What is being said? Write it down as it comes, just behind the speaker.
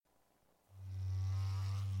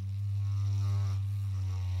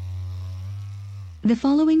The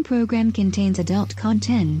following program contains adult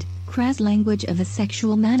content, crass language of a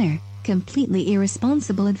sexual manner, completely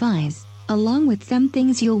irresponsible advice, along with some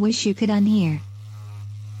things you'll wish you could unhear.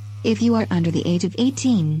 If you are under the age of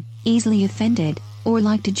 18, easily offended, or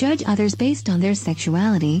like to judge others based on their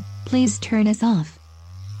sexuality, please turn us off.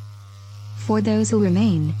 For those who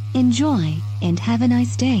remain, enjoy, and have a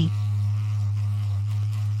nice day.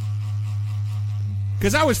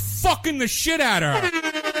 Because I was fucking the shit out of her.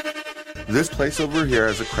 This place over here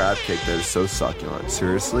has a crab cake that is so succulent.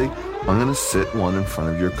 Seriously, I'm going to sit one in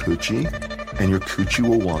front of your coochie, and your coochie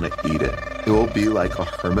will want to eat it. It will be like a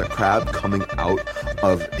hermit crab coming out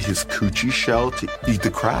of his coochie shell to eat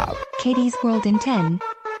the crab. Katie's World in 10,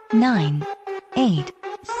 9, 8,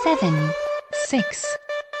 7, 6,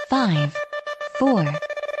 5, 4,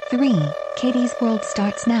 3. Katie's World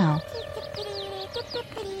starts now.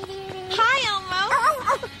 Hi, Elmo.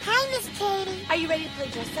 Oh, hi, Miss Katie. Are you ready to play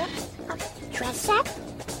dress up? Dress up?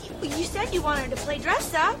 Well, you said you wanted to play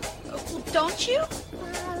dress up. Well, don't you?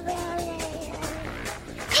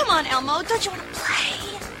 Come on, Elmo. Don't you want to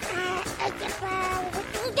play?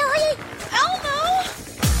 Elmo!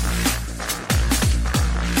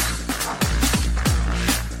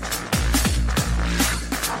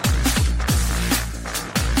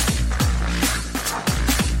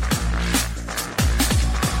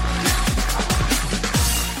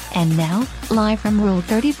 And now, live from Rule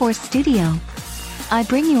 34 Studio, I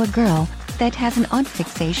bring you a girl that has an odd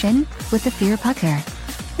fixation with the fear pucker.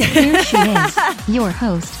 Here she is, your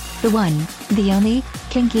host, the one, the only,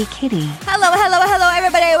 Kinky Kitty. Hello,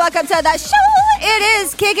 everybody. Welcome to the show. It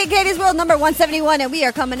is Kinky Katie's World number 171, and we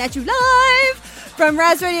are coming at you live from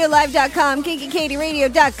RazRadioLive.com,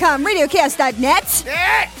 KinkyKatieRadio.com, RadioCast.net,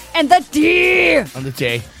 and the D. On the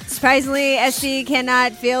T. Surprisingly, SC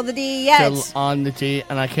cannot feel the D yet. Still on the T,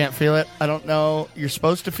 and I can't feel it. I don't know. You're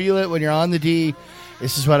supposed to feel it when you're on the D.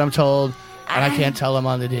 This is what I'm told, and I can't tell I'm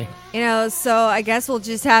on the D. You know, so I guess we'll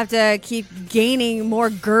just have to keep gaining more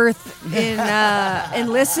girth in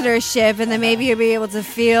listenership, and then maybe you'll be able to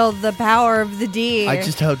feel the power of the D. I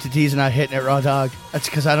just hope the D's not hitting it raw dog. That's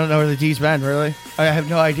because I don't know where the D's been, really. I have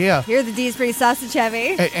no idea. Here, the D's pretty sausage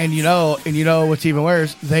heavy. And you know what's even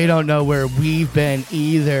worse? They don't know where we've been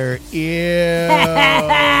either. Ew.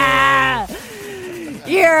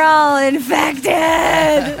 You're all infected.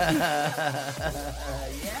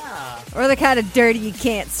 Or the kind of dirty you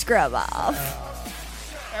can't scrub off.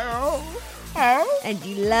 And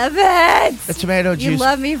you love it. The tomato juice. You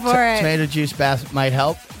love me for it. Tomato juice bath might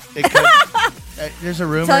help. It could, there's a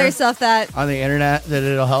rumor. Tell yourself that. On the internet that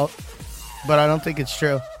it'll help. But I don't think it's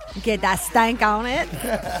true. Get that stank on it.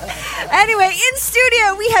 Anyway, in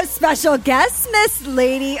studio, we have special guest, Miss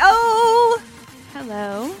Lady O.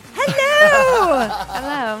 Hello. Hello.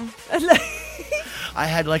 Hello. I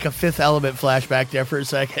had like a Fifth Element flashback there for a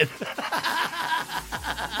second.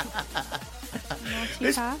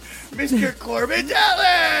 Mr. Corbin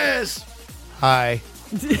Dallas! Hi.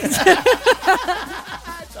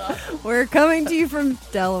 We're coming to you from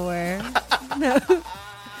Delaware. No.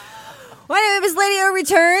 Well, anyway, Miss Lady O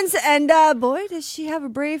returns, and boy, does she have a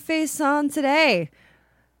brave face on today.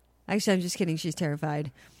 Actually, I'm just kidding. She's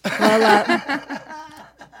terrified. Well,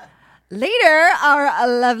 later, our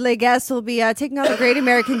lovely guest will be taking on the Great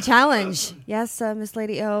American Challenge. Yes, Miss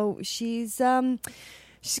Lady O, she's gonna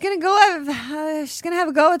have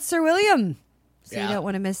a go at Sir William. So You don't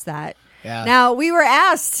want to miss that. Yeah. Now, we were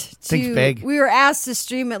asked Think big. We were asked to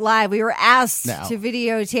stream it live. We were asked to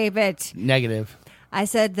videotape it. Negative. I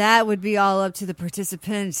said that would be all up to the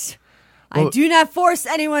participants. I do not force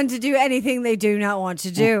anyone to do anything they do not want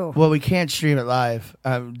to do. Well, we can't stream it live.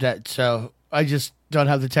 So I just don't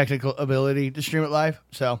have the technical ability to stream it live.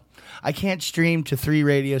 So I can't stream to 3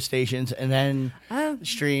 radio stations and then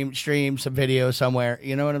stream some video somewhere.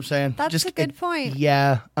 You know what I'm saying? That's a good point.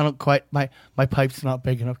 Yeah. I don't quite. My pipe's not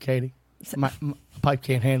big enough, Katie. My pipe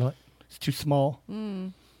can't handle it. It's too small.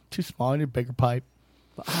 Too small. I need a bigger pipe.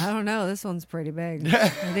 I don't know. This one's pretty big. I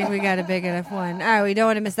think we got a big enough one. All right, we don't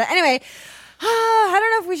want to miss that. Anyway, I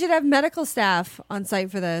don't know if we should have medical staff on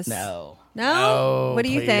site for this. No. What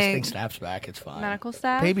do you please, think? Snap's back. It's fine. Medical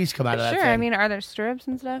staff? Babies come out of that Sure. thing. I mean, are there stirrups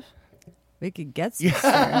and stuff? We could get some stirrups.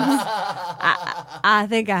 I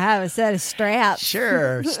think I have a set of straps.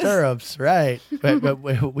 Sure, stirrups, right. But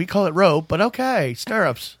we call it rope, but okay,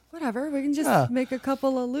 stirrups. Whatever. We can just make a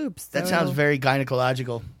couple of loops. That sounds very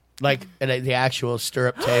gynecological. Like at the actual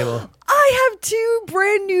stirrup table. I have 2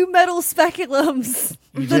 brand new metal speculums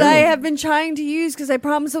that I have been trying to use because I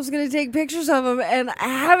promised I was going to take pictures of them, and I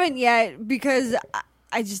haven't yet because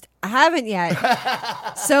I haven't yet.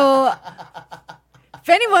 So If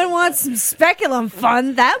anyone wants some speculum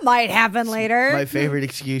fun, that might happen later. My favorite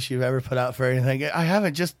excuse you've ever put out for anything. I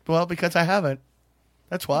haven't, because I haven't.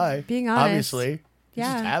 That's why. Being honest. Obviously.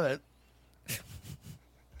 Yeah. Just haven't.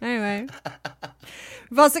 Anyway.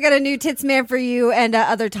 We've also got a new tits man for you and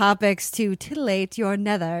other topics to titillate your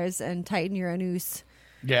nethers and tighten your anus.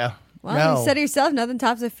 Yeah. Well, you said it yourself, nothing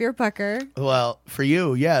tops a fear pucker. Well, for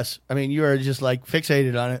you, yes. I mean, you are just like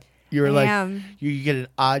fixated on it. You were you get an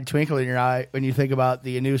odd twinkle in your eye when you think about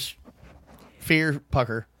the anus fear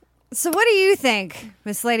pucker. So what do you think,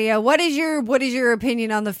 Miss Lady O? What is your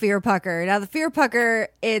opinion on the fear pucker? Now, the fear pucker,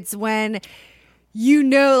 it's when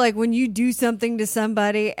like when you do something to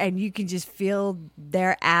somebody and you can just feel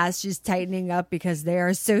their ass just tightening up because they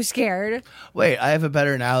are so scared. Wait, I have a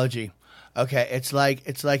better analogy. Okay, it's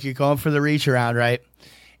like you're going for the reach around, right?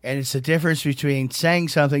 And it's the difference between saying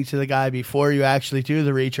something to the guy before you actually do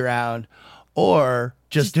the reach around or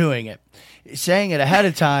just doing it. Saying it ahead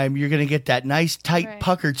of time, you're going to get that nice tight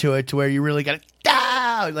pucker to it to where you really got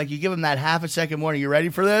to, like you give them that half a second warning. You ready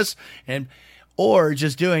for this? Or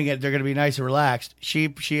just doing it, they're going to be nice and relaxed.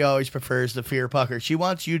 She always prefers the fear pucker. She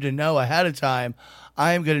wants you to know ahead of time,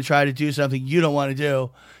 I am going to try to do something you don't want to do,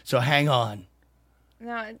 so hang on.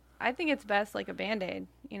 No, I think it's best like a Band-Aid,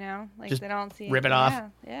 Like just they don't see rip it off.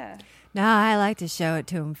 Yeah. No, I like to show it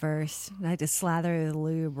to them first. I like to slather the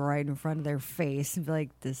lube right in front of their face and be like,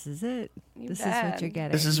 this is it. This is what you're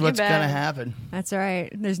getting. This is what's going to happen. That's right.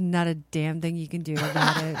 There's not a damn thing you can do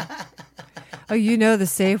about it. Oh, you know the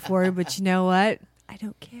safe word, but you know what? I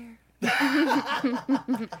don't care.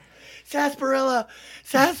 Sarsaparilla.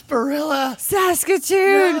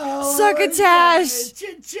 Saskatoon. Succotash.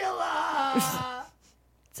 Chinchilla.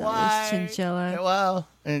 It's always chinchilla. Well,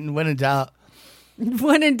 and when in doubt.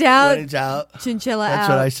 When in doubt. Chinchilla That's out.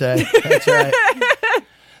 what I say. That's right.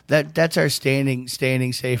 That's our standing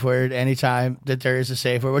safe word. Anytime that there is a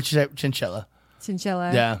safe word, what you say? Chinchilla.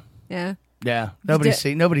 Chinchilla. Yeah. Yeah. Yeah. Nobody's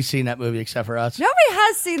seen that movie except for us. Nobody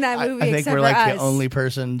has seen that movie. I think except we're for like us. the only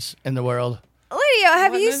persons in the world. Lydia,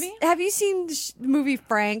 have you seen the movie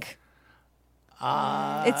Frank?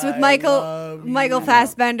 It's with Michael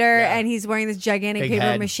Fassbender, and he's wearing this gigantic Big paper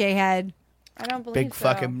head. mache head. I don't believe Big so.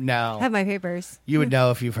 fucking no. I have my papers. You would know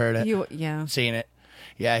if you've heard it. Yeah. Seen it.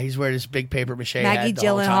 Yeah, he's wearing this big paper mache Maggie head the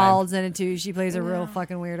whole time. Gyllenhaal's in it too. She plays a real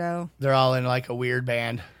fucking weirdo. They're all in like a weird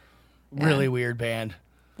band. Really weird band.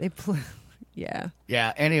 They play. Yeah.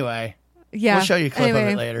 Yeah, anyway. Yeah. We'll show you a clip of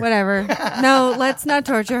it later. Whatever. No, let's not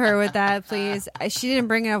torture her with that, please. She didn't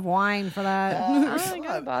bring enough wine for that. I only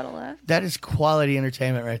got a bottle left. That is quality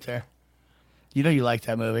entertainment right there. You know you like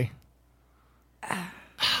that movie.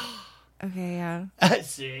 Okay, yeah.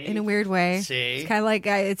 See? In a weird way. See? It's kind of like,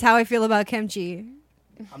 it's how I feel about kimchi.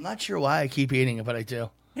 I'm not sure why I keep eating it, but I do.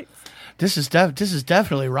 This is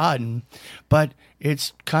definitely rotten, but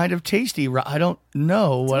it's kind of tasty. I don't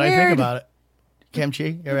know what I think about it. Kimchi?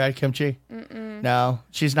 You ever had kimchi? Mm-mm. No.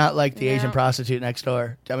 She's not like the Asian prostitute next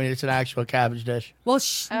door. I mean, it's an actual cabbage dish. Well,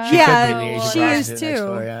 she is too.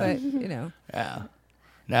 Door, But, you know. Yeah.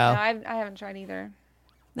 No, No. I haven't tried either.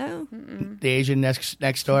 No. The Asian next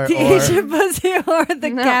door. The or Asian pussy or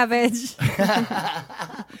the cabbage.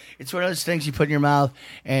 It's one of those things you put in your mouth,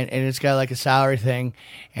 and it's got like a sour thing,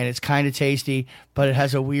 and it's kind of tasty, but it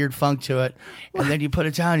has a weird funk to it. And then you put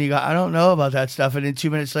it down, and you go, I don't know about that stuff. And then 2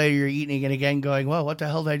 minutes later, you're eating it again, going, well, what the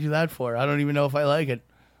hell did I do that for? I don't even know if I like it,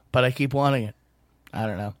 but I keep wanting it. I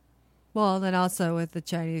don't know. Well, then also with the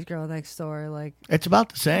Chinese girl next door, like. It's about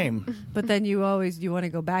the same. But then you want to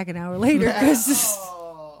go back an hour later because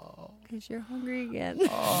you're hungry again.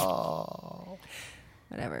 Oh.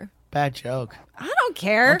 Whatever. Bad joke. I don't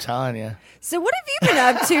care. I'm telling you. So what have you been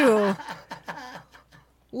up to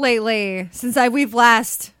lately since we've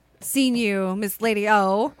last seen you, Miss Lady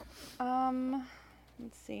O?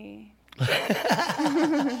 Let's see.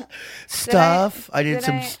 Stuff. I did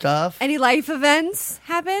some stuff. Any life events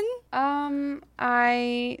happen?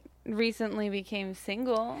 I recently became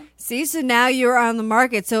single. See, so now you're on the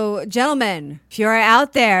market. So, gentlemen, if you're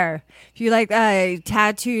out there, if you like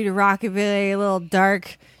tattooed rockabilly, a little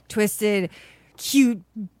dark, twisted, cute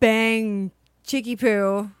bang chicky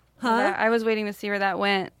poo, huh? I was waiting to see where that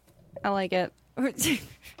went. I like it. Oh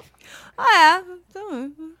yeah,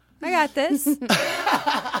 I got this.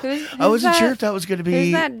 I wasn't sure if that was going to be.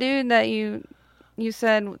 Who's that dude that you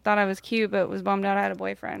said thought I was cute but was bummed out I had a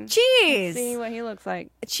boyfriend? Cheese. Let's see what he looks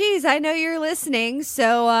like. Cheese, I know you're listening,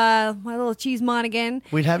 so my little cheese Monaghan.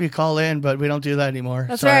 We'd have you call in, but we don't do that anymore.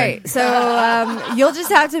 That's Sorry. right. So you'll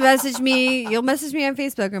just have to message me. You'll message me on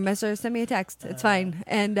Facebook or send me a text. It's fine.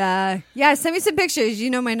 And send me some pictures.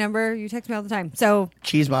 You know my number. You text me all the time. So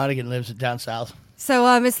Cheese Monaghan lives down south.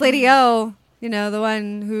 Miss Lady O, You know, the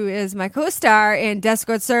one who is my co-star in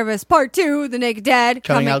Desperate Service Part 2, The Naked Dead.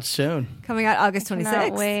 Coming out soon. Coming out August 26th.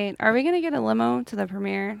 Cannot wait. Are we going to get a limo to the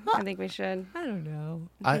premiere? I think we should. I don't know.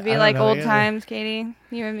 It'd be like old times, Katie.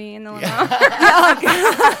 You and me in the limo.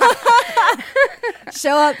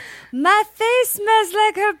 Show up. My face smells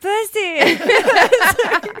like her pussy.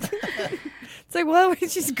 It's like, well,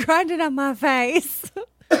 she's grinding on my face.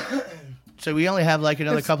 So we only have like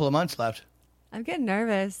another couple of months left. I'm getting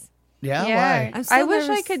nervous. Yeah, Yeah. why? I wish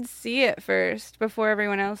I could see it first before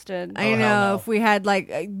everyone else did. I know. no. If we had like,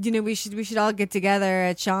 we should all get together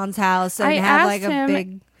at Sean's house and I have asked like a him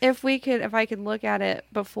big. if I could look at it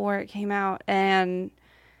before it came out, and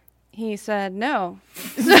he said no.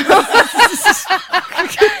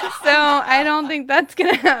 So I don't think that's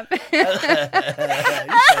gonna happen. You said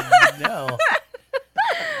no.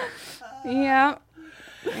 Yeah.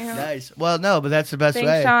 Nice. Well, no, but that's the best Thanks,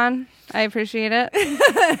 way. Sean. I appreciate it.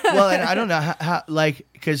 Well, and I don't know how like,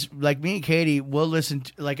 because like me and Katie, we'll listen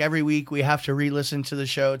to, like every week we have to re-listen to the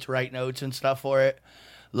show to write notes and stuff for it.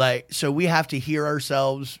 Like, so we have to hear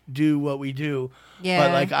ourselves do what we do. Yeah.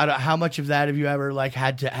 But like, how much of that have you ever like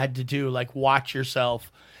had to do? Like, watch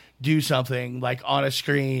yourself do something like on a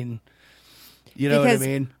screen. You know Because what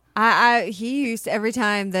I mean? He used to, every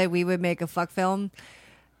time that we would make a fuck film,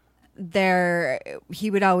 he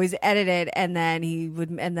would always edit it, and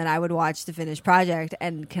then I would watch the finished project.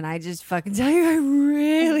 And can I just fucking tell you, I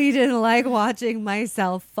really didn't like watching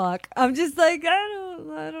myself fuck. I'm just like,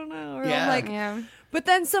 I don't know. Or Yeah. I'm like, Yeah. but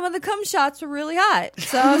then some of the cum shots were really hot,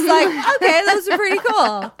 so I was like, okay, those are pretty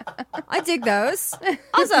cool. I dig those.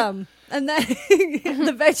 Awesome. And then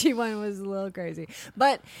the veggie one was a little crazy,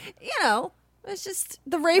 but it's just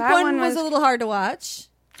the rape That one one was was- a little hard to watch.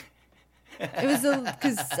 It was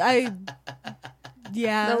because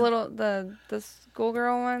The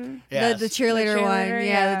schoolgirl one. Yes. the cheerleader The one, cheerleader,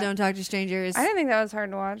 yeah, yeah. the Don't Talk to Strangers. I didn't think that was hard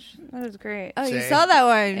to watch. That was great. Oh, you Same. saw that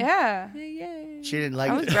one? Yeah. Yay. She didn't like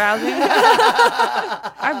I was it. browsing.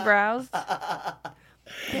 I browsed.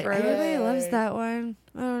 Everybody loves that one.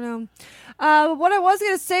 I don't know. What I was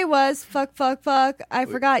gonna say was fuck. I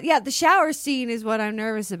forgot. Yeah, the shower scene is what I'm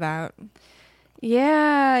nervous about.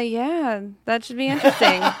 Yeah. That should be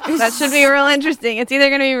interesting. That should be real interesting. It's either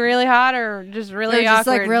going to be really hot or just really Or just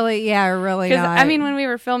awkward. like really Because, not. I mean, when we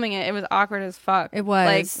were filming it, it was awkward as fuck. It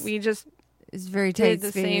was. Like, we just it's very tight did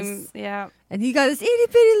the space. same. Yeah. And he got this itty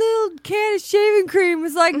bitty little can of shaving cream.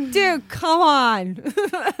 It's like, dude, come on.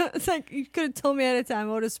 It's like, you could have told me ahead of time.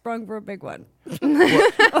 I would have sprung for a big one. I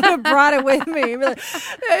would have brought it with me. Be like,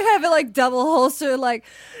 have it like double holster, like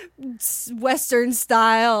Western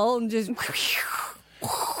style, and just.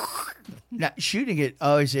 Now, shooting it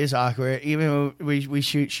always is awkward. Even when we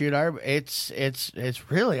shoot our, it's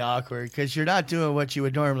really awkward because you're not doing what you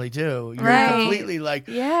would normally do. You're Right. completely like,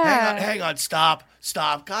 Yeah. hang on, stop.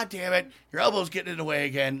 God damn it, your elbow's getting in the way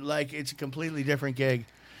again. Like, it's a completely different gig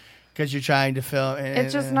because you're trying to film.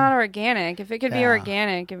 It's just not organic. If it could be No.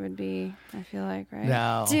 organic, it would be, I feel like, right?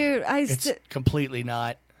 No, Dude, it's completely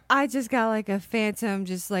not. I just got like a phantom,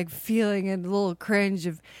 just like feeling a little cringe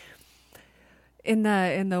of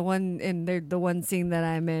the one scene that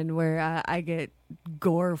I'm in where I get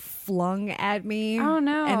gore flung at me. Oh,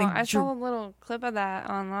 no. and I saw a little clip of that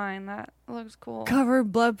online. That looks cool. covered in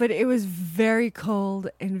blood, but it was very cold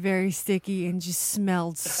and very sticky and just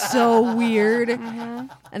smelled so weird.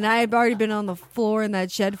 And I had already been on the floor in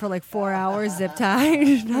that shed for like 4 hours, zip tied.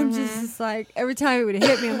 And I'm just like, every time it would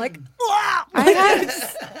hit me, I'm like,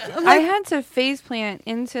 I had to face plant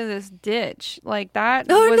into this ditch. Like, that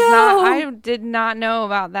Oh, was no. not, I did not know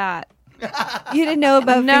about that. you didn't know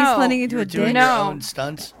about No. face planting into You're a doing ditch? No. your own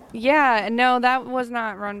stunts. Yeah, no, that was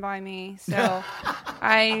not run by me. So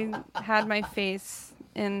I had my face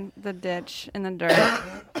in the ditch, in the dirt.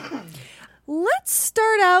 Let's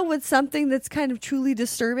start out with something that's kind of truly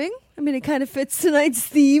disturbing. I mean, it kind of fits tonight's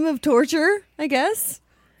theme of torture, I guess.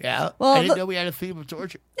 Yeah. Well, I didn't look- know we had a theme of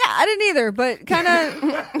torture. Yeah, I didn't either, but kind of,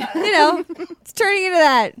 it's turning into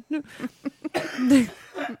that.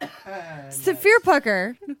 It's the fear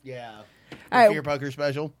pucker. Yeah. All right. Fear Pucker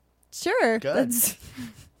special. Sure. Good.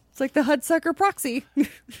 It's like the Hudsucker proxy.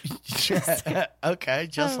 Okay,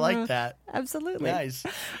 just like that. Absolutely. Nice.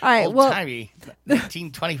 All right, Old well, timey.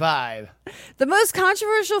 1925. the most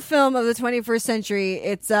controversial film of the 21st century,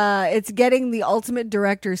 it's getting the ultimate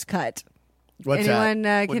director's cut. What's Can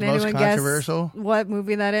that? What, anyone most controversial? guess what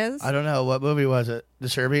movie that is? I don't know. What movie was it? The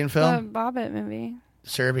Serbian film? The Bobbit movie.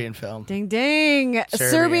 Serbian film. Ding ding.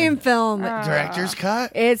 Serbian film. Director's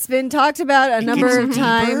cut? It's been talked about a number gets of deeper?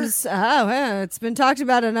 times. It's been talked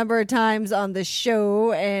about a number of times on the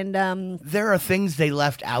show, and There are things they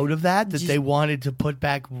left out of that they wanted to put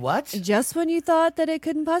back. What? just when you thought that it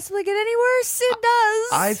couldn't possibly get any worse, it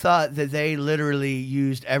does. I thought that they literally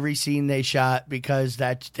used every scene they shot because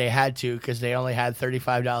they had to, because they only had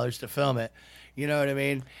 $35 to film it. You know what I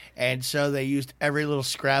mean? And so they used every little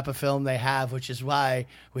scrap of film they have, which is why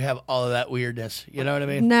we have all of that weirdness. You know what I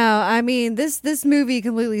mean? No, I mean this movie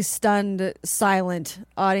completely stunned silent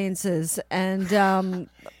audiences, and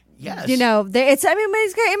Yes. you know, it's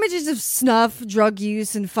got images of snuff, drug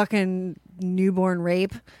use, and fucking newborn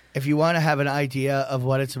rape. If you want to have an idea of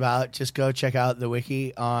what it's about, just go check out the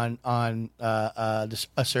wiki on a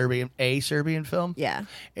Serbian film. Yeah.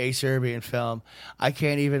 A Serbian film. I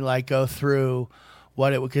can't even go through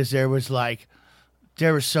what it, because there was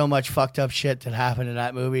so much fucked up shit that happened in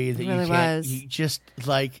that movie that really you can't. was. You just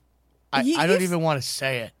I don't even want to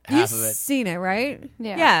say it. Half of it. You've seen it, right?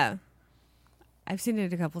 Yeah. I've seen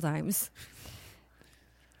it a couple times.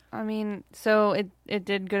 I mean, so it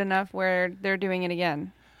did good enough where they're doing it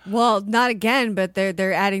again. Well, not again, but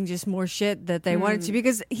they're adding just more shit that they wanted to,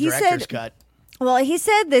 because he Director's said cut. Well, he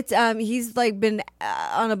said that he's been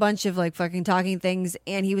on a bunch of fucking talking things,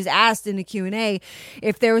 and he was asked in a Q&A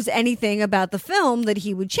if there was anything about the film that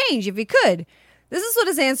he would change if he could. This is what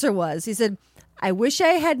his answer was. He said, "I wish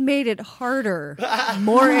I had made it harder,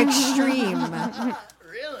 more extreme."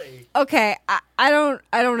 Really? Okay, I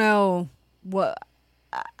don't know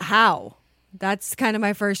how. That's kind of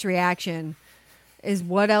my first reaction. Is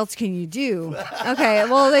what else can you do? Okay,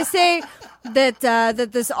 well, they say that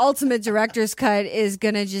that this ultimate director's cut is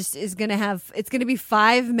gonna be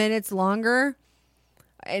 5 minutes longer,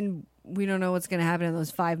 and we don't know what's gonna happen in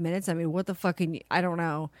those 5 minutes. I mean, what the fuck I don't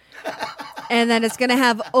know. And then it's gonna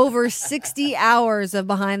have over 60 hours of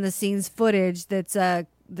behind the scenes footage that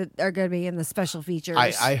are gonna be in the special features.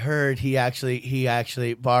 I heard he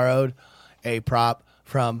actually borrowed a prop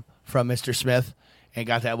from Mr. Smith and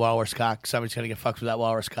got that walrus cock. Somebody's going to get fucked with that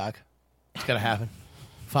walrus cock. It's going to happen.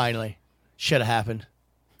 Finally. Should have happened.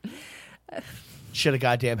 Should have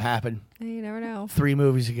goddamn happened. You never know. 3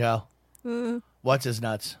 movies ago. What's his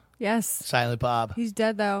nuts? Yes. Silent Bob. He's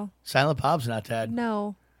dead, though. Silent Bob's not dead.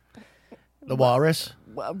 No. The walrus?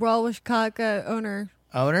 Walrus cock owner.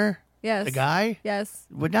 Owner? Yes. The guy? Yes.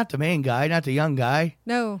 Well, not the main guy, not the young guy.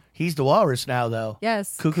 No. He's the walrus now, though.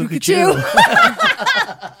 Yes. Cuckoo-cuckoo.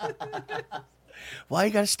 Why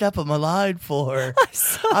you got to step on my line for?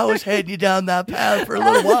 I was heading you down that path for a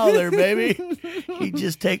little while there, baby. You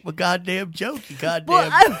just take my goddamn joke, you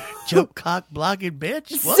goddamn joke cock blocking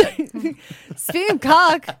bitch. What? Speaking of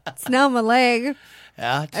cock, it's now my leg.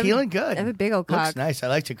 Yeah, it's healing good. I have a big old cock. Looks nice. I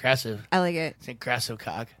like it's aggressive. I like it. It's an aggressive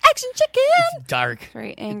cock. Action chicken. It's dark.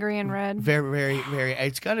 Very angry and red. Very, very, very.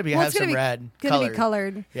 It's gonna be Well, have it's gonna some be- red. Gonna be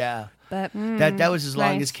colored. Yeah. But That was as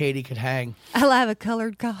long nice. as Katie could hang. I'll have a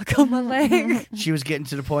colored cock on my leg. She was getting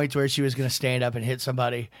to the point where she was going to stand up and hit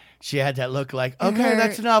somebody. She had that look like, okay, hurt.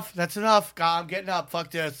 that's enough. That's enough. God, I'm getting up.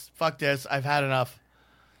 Fuck this. Fuck this. I've had enough.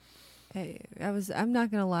 Hey, I'm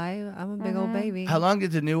not gonna lie. I'm a big old baby. How long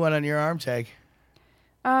did the new one on your arm take?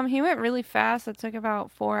 He went really fast. It took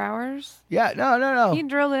about 4 hours. Yeah, no. He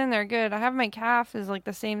drilled it in there good. I have my calf is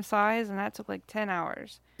the same size, and that took 10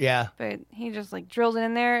 hours. Yeah. But he just drilled it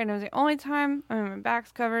in there, and it was the only time. I mean, my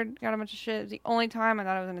back's covered, got a bunch of shit. It was the only time I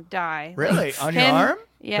thought I was gonna die. Really? On your him- arm?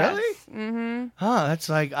 Yes. Really? Mm-hmm. Huh, that's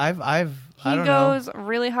I He don't goes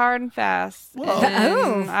really hard and fast. Whoa.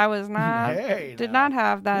 And I was not. Hey, did now. not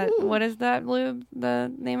have that. What is that lube?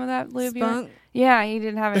 The name of that lube? you were- Spunk. Yeah, he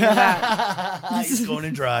didn't have any of that. know. It's going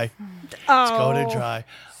to dry. Oh. It's going to dry.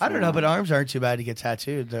 I don't know, but arms aren't too bad to get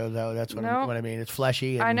tattooed, though. That's what, No. what I mean. It's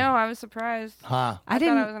fleshy. And, I know. I was surprised. Huh. I thought I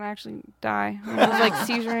didn't. was gonna actually die. I was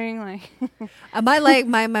seizuring. My leg,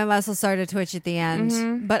 my muscle started to twitch at the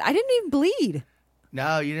end, but I didn't even bleed.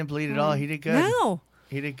 No, you didn't bleed at all. He did good. No,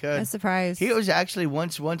 He did good. I'm surprised. He was actually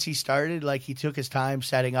once he started, he took his time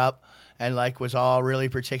setting up and was all really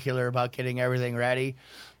particular about getting everything ready.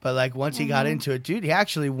 But once he got into it, dude, he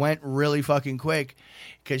actually went really fucking quick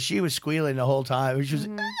because she was squealing the whole time. She was,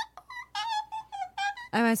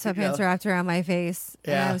 I had my sweatpants wrapped around my face,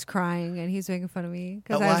 and Yeah. I was crying, and he was making fun of me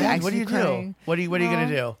because Oh, I was why? actually What do you crying. do? What are you gonna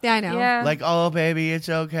do? Yeah, I know. Yeah. Oh baby, it's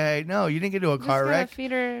okay. No, you didn't get into a car Just gotta wreck.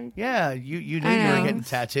 feed her. Yeah, you knew I you were know. getting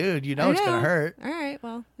tattooed. You know I it's gonna know. hurt. All right.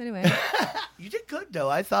 Well, anyway. You did good though.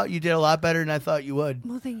 I thought you did a lot better than I thought you would.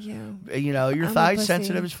 Well, thank you. You know, your I'm a thigh's pussy.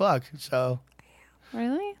 sensitive as fuck. So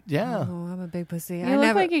Really? Yeah. Oh, I'm a big pussy. You I look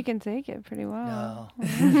never. like you can take it pretty well. No.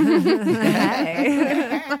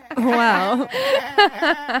 Hey. Wow.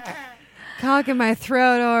 Cock in my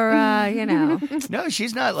throat, or No,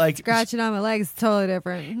 she's not like scratching on my legs. Totally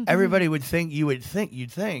different. everybody would think. You'd think.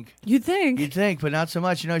 You'd think. You'd think, but not so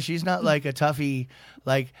much. She's not like a toughie.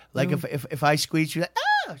 Like if I squeeze you,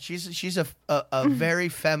 she's a very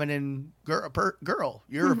feminine girl.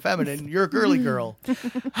 You're a feminine. You're a girly girl.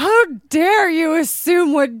 How dare you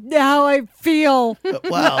assume how I feel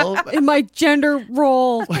Well, in my gender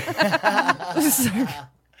role?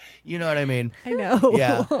 you know what I mean. I know.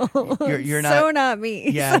 Yeah, you're not. So not me.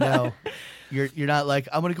 Yeah, no. You're not like,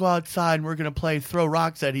 I'm gonna go outside and we're gonna throw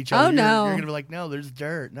rocks at each other. Oh, no. You're gonna be like, no, there's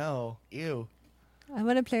dirt. No, ew. I'm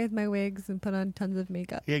gonna play with my wigs and put on tons of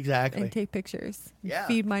makeup. Exactly. And take pictures. Yeah.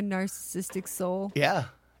 Feed my narcissistic soul. Yeah,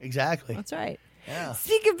 exactly. That's right. Yeah.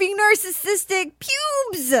 Speak of being narcissistic,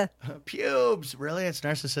 pubes. Pubes. Really? It's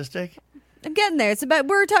narcissistic? I'm getting there. It's about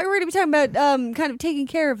we're gonna be talking about kind of taking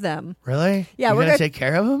care of them. Really? Yeah, we're we're gonna gonna- take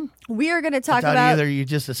care of them. We are gonna I talk thought about either you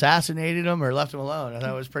just assassinated them or left them alone. I thought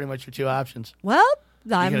it was pretty much your two options. well.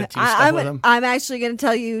 gonna do stuff with them? I'm actually going to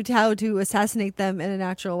tell you how to assassinate them in a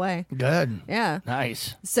natural way. Good. Yeah.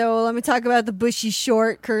 Nice. So let me talk about the bushy,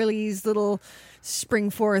 short, curlies, little spring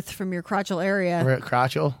forth from your crotchal area. We're at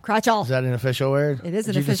crotchal. Crotchal. Is that an official word? It is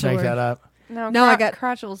an Did you just official make word. that up? No, I got-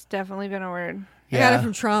 crotchel's definitely been a word. I got it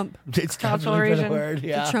from Trump. It's Crotchal definitely been a region. word.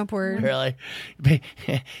 Yeah. The Trump word. Really?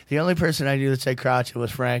 The only person I knew that said crotchal was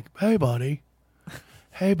Frank. Hey, buddy.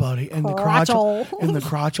 Hey, buddy. In the Crotchal.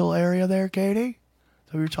 crotchal area there, Katie?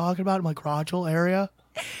 So we were talking about my crotchal area?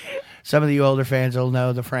 Some of the older fans will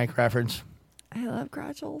know the Frank reference. I love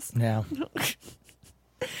crotchals. Yeah.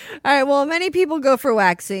 All right. Well, many people go for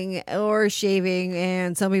waxing or shaving,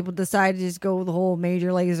 and some people decide to just go the whole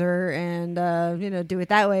major laser and do it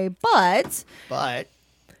that way. But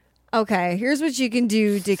okay, here's what you can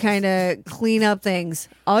do to kind of clean up things.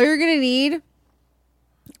 All you're gonna need,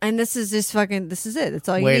 and this is just fucking. This is it. That's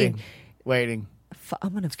all you need. Waiting.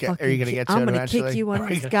 I'm gonna Are you gonna get to I'm it gonna eventually? kick you Are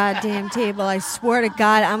under you this gonna- goddamn table. I swear to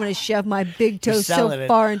God, I'm gonna shove my big toe You're so selling it.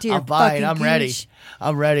 far into your I'm buying. fucking I'm ready. gooch.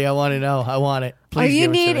 I'm ready. I want to know. I want it. Please All you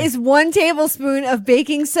give it to need me. is 1 tablespoon of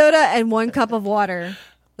baking soda and 1 cup of water.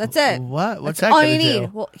 That's it. What? What's That's that all gonna you do?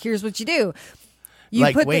 need. Well, here's what you do. You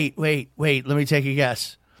Like, put wait. Let me take a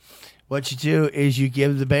guess. What you do is you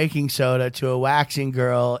give the baking soda to a waxing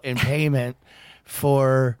girl in payment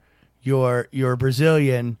for your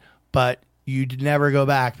Brazilian, but you never go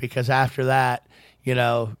back because after that, you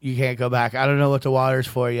can't go back. I don't know what the water's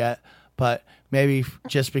for yet, but maybe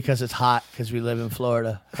just because it's hot because we live in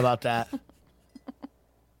Florida. How about that?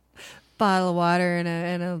 bottle of water and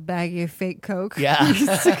a baggie of fake Coke. Yeah.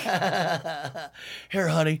 Here,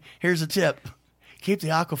 honey. Here's a tip. Keep the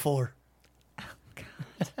Aquaphor.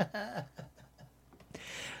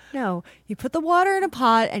 No, you put the water in a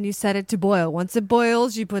pot and you set it to boil. Once it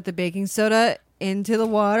boils, you put the baking soda into the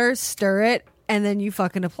water, stir it, and then you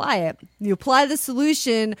fucking apply it. You apply the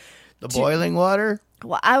solution. The boiling water?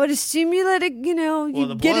 Well, I would assume you let it, you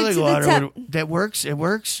The get it boiling to the water temp. that works. It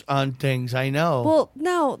works on things. I know. Well,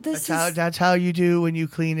 no, that's how you do when you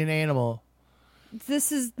clean an animal.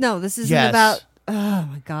 this isn't Yes. about. Oh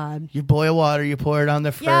my God. You boil water, you pour it on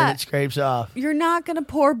the fur, Yeah. and it scrapes off. You're not going to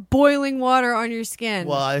pour boiling water on your skin.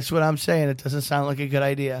 Well, that's what I'm saying. It doesn't sound like a good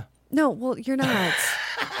idea. No, well, you're not.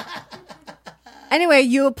 Anyway,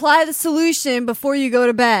 you apply the solution before you go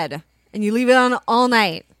to bed, and you leave it on all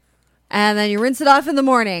night. And then you rinse it off in the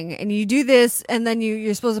morning, and you do this, and then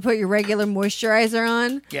you're supposed to put your regular moisturizer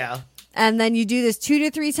on. Yeah. And then you do this 2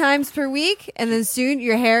 to 3 times per week, and then soon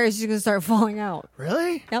your hair is just going to start falling out.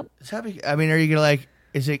 Really? Yep. I mean, are you going to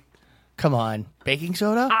is it, come on, baking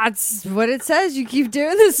soda? That's what it says. You keep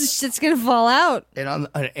doing this shit's going to fall out.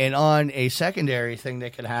 And on a secondary thing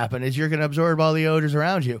that can happen is you're going to absorb all the odors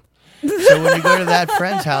around you. So when you go to that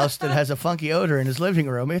friend's house that has a funky odor in his living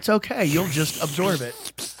room, it's okay. You'll just absorb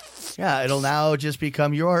it. Yeah, it'll now just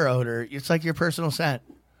become your odor. It's like your personal scent.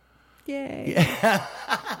 Yay. Yeah.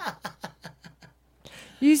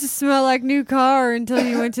 You used to smell like new car until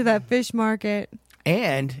you went to that fish market.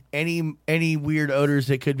 And any weird odors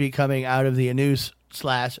that could be coming out of the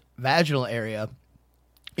anus/vaginal area,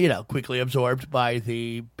 quickly absorbed by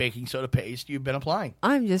the baking soda paste you've been applying.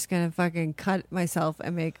 I'm just going to fucking cut myself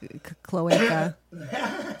and make cloaca.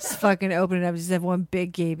 Just fucking open it up. Just have one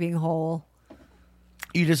big gaping hole.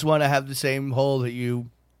 You just want to have the same hole that you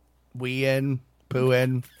wee in, poo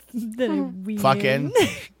in, fuck in.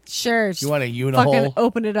 Sure. You want a unihole? Fucking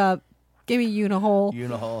open it up. Give me unihole.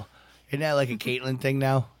 Unihole. Isn't that like a Caitlyn thing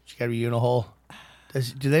now? She got to be unihole.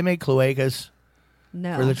 Do they make cloacas?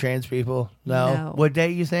 No. For the trans people? No. No. What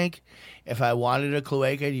day you think? If I wanted a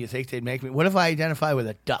cloaca, do you think they'd make me? What if I identify with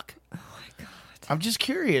a duck? Oh my God. I'm just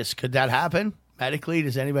curious. Could that happen medically?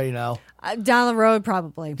 Does anybody know? Down the road,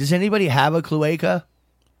 probably. Does anybody have a cloaca?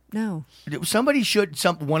 No. Somebody should.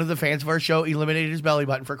 One of the fans of our show eliminated his belly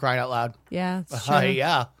button for crying out loud. Yeah. It's true.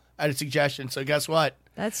 Yeah. I had a suggestion. So guess what?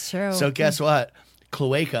 That's true. So guess what?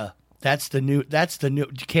 Cloaca. That's the new.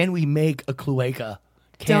 Can we make a cloaca?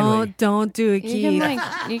 Don't do it, Keith.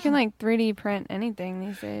 You can 3D print anything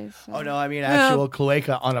these days. So. Oh no, I mean actual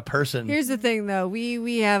cloaca on a person. Here's the thing, though.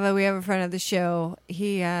 We have a friend of the show.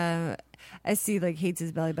 He I see hates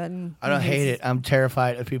his belly button. I don't hate it. I'm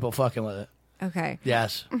terrified of people fucking with it. Okay.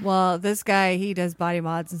 Yes. Well, this guy, he does body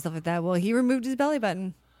mods and stuff like that. Well, he removed his belly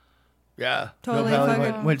button. Yeah. Totally no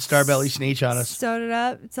belly fucking went Starbelly Sneech on us. Sewed it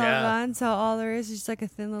up. It's all Yeah. gone. So all there is just a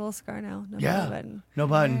thin little scar now. No belly button. No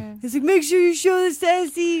button. He's like, make sure you show this to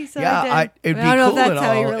Essie. So Yeah, it'd be I don't know cool if and that's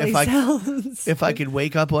how he all really sounds. if I could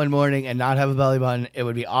wake up one morning and not have a belly button, it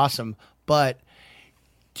would be awesome. But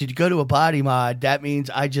to go to a body mod, that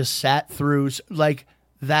means I just sat through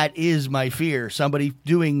that is my fear. Somebody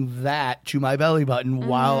doing that to my belly button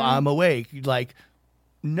while I'm awake.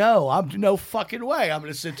 No, I'm no fucking way. I'm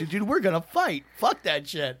gonna sit there, dude. We're gonna fight. Fuck that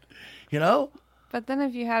shit. You know? But then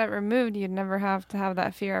if you had it removed, you'd never have to have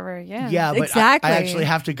that fear ever again. Yeah, but exactly. I actually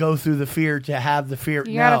have to go through the fear to have the fear.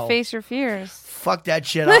 You gotta face your fears. Fuck that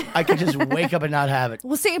shit. I could just wake up and not have it.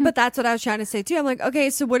 Well, see, but that's what I was trying to say too. I'm like, okay,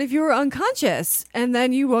 so what if you were unconscious and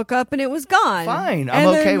then you woke up and it was gone? Fine, I'm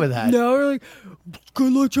okay with that. No, we're like,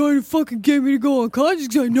 good luck trying to fucking get me to go unconscious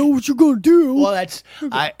because I know what you're gonna do. Well,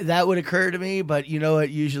 that would occur to me, but you know what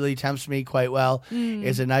usually tempts me quite well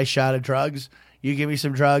is a nice shot of drugs. You give me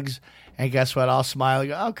some drugs, and guess what? I'll smile and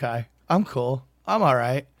go, okay, I'm cool. I'm all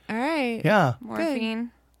right. All right. Yeah. Morphine.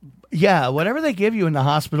 Yeah, whatever they give you in the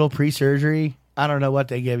hospital pre-surgery, I don't know what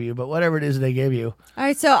they give you, but whatever it is they give you. All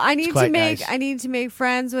right, so I need nice. I need to make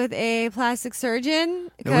friends with a plastic surgeon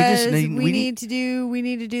No, because we need to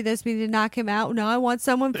do this. We need to knock him out. No, I want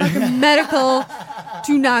someone fucking medical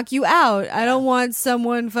to knock you out. I don't want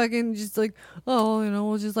someone fucking just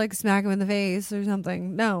we'll just smack him in the face or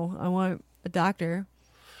something. No, I want a doctor.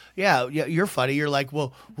 Yeah, you're funny. You're like,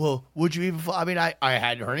 well, would you even? I mean, I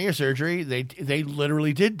had hernia surgery. They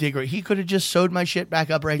literally did dig. He could have just sewed my shit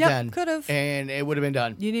back up then. Could have, and it would have been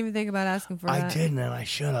done. You didn't even think about asking for that. I didn't, and I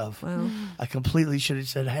should have. Wow. I completely should have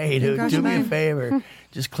said, "Hey, dude, do me a favor.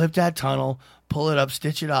 Just clip that tunnel, pull it up,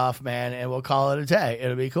 stitch it off, man, and we'll call it a day.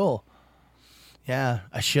 It'll be cool." Yeah,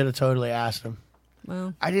 I should have totally asked him.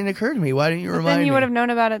 Well, I didn't occur to me. Why didn't you remind me? Then you would have known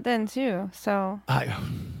about it then too. So.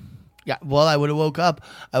 Yeah, well, I would have woke up.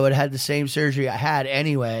 I would have had the same surgery I had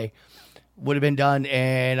anyway. Would have been done,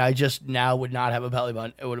 and I just now would not have a belly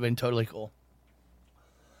button. It would have been totally cool.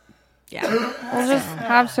 yeah. We'll just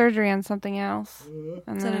have surgery on something else. And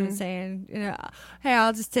That's what I'm saying. Hey,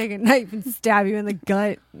 I'll just take a knife and stab you in the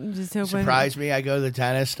gut. Just hoping. Surprise me! I go to the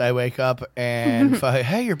dentist. I wake up and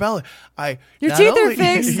hey, your belly. Your teeth are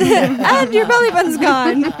fixed, and your belly button's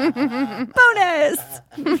gone.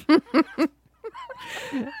 Bonus.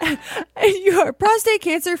 You are prostate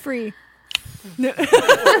cancer free. No.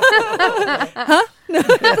 Huh?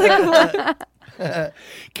 No.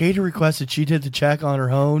 Katie requested she did the check on her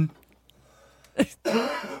own.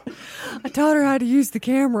 I taught her how to use the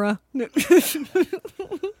camera. She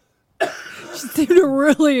seemed to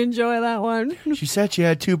really enjoy that one. She said she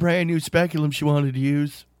had 2 brand new speculums she wanted to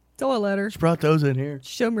use. So I let her. She brought those in here.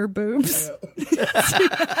 Show me her boobs.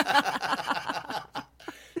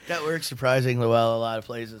 That works surprisingly well a lot of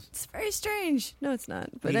places. It's very strange. No, it's not.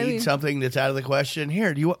 But You I need mean, something that's out of the question.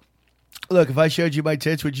 Here, do you want? Look, if I showed you my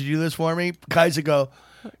tits, would you do this for me? Guys would go,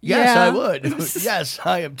 yes, Yeah. I would. Yes,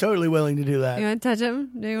 I am totally willing to do that. you want to touch him?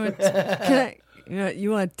 Do you want? Can I?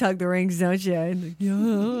 You want to tug the rings, don't you? And like, yeah.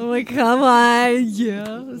 I'm like, come on.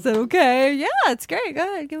 Yeah. Is that okay? Yeah, it's great. Go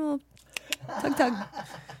ahead. Give him a little tug.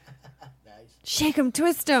 Shake him,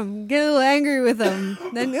 twist him, get a little angry with him.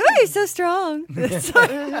 Then, oh, he's so strong.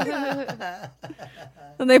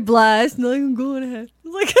 And they blast, and they're like, I'm going ahead.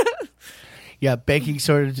 Like, Yeah, baking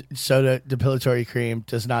soda depilatory cream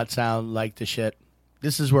does not sound like the shit.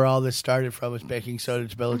 This is where all this started from, was baking soda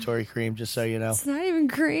depilatory cream, just so you know. it's not even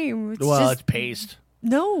cream. It's Well, just, it's paste.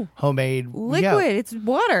 no, Homemade. liquid. Yeah. It's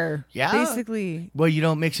water. Yeah. Basically. Well, you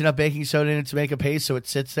don't mix enough baking soda in it to make a paste, so it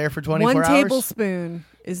sits there for 24 One hours? tablespoon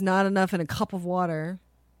is not enough in a cup of water.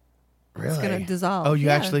 Really? It's going to dissolve. Oh, you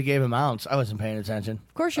Yeah. actually gave amounts. I wasn't paying attention.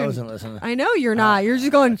 Of course I you're. wasn't listening. I know you're not. You're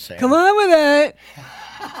just going, saying. come on with it.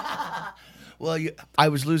 Well, I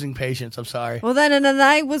was losing patience. I'm sorry. Well, then, and then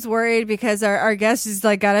I was worried because our guest just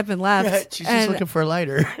like got up and left. She's just looking for a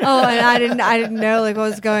lighter. Oh, and I didn't know like what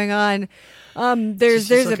was going on.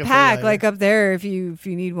 There's a pack like up there if you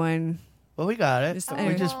need one. Well, we got it.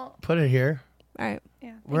 We just put it here. All right.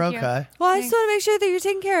 Yeah, we're okay. Well, I just want to make sure that you're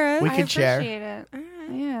taken care of. We can share. I appreciate it.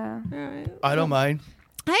 Yeah. All right. I don't mind.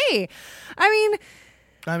 Hey, I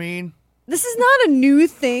mean, this is not a new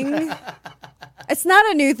thing. It's not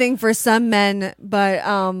a new thing for some men, but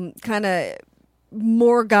kind of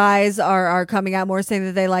more guys are coming out more saying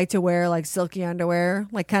that they like to wear like silky underwear,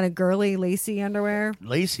 like kind of girly, lacy underwear.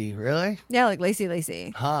 Lacy, really? Yeah, like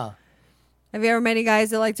lacy. Huh. Have you ever met any guys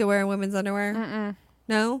that like to wear women's underwear? Mm-mm.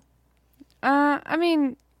 No? I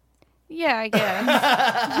mean, yeah, I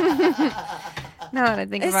guess. Now that I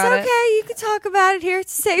think It's about okay. it. You can talk about it here.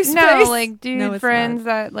 It's a safe space. No, like dude No, it's friends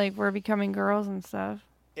that like were becoming girls and stuff.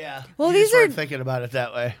 Yeah. Well, you these just weren't are thinking about it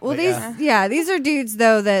that way. Well, but these are dudes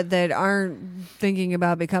though that aren't thinking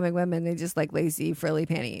about becoming women. They just like lacy, frilly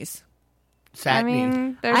panties. I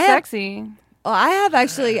mean, they're I have- sexy. Well, I have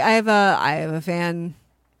a fan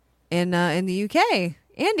in the UK,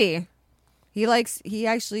 Andy. He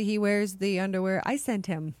wears the underwear I sent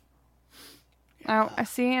him. Oh, I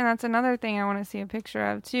see, and that's another thing I want to see a picture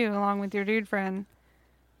of too, along with your dude friend.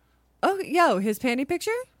 Oh, his panty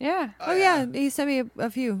picture? Yeah. Oh, yeah. He sent me a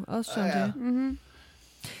few. I'll show them to you. Mm-hmm.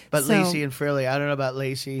 But So- Lacy and frilly, I don't know about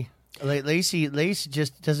Lacy. Lacy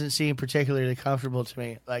just doesn't seem particularly comfortable to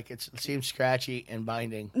me. Like it seems scratchy and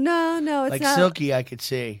binding. No, it's like not. silky, I could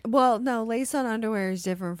see. Well, no, lace on underwear is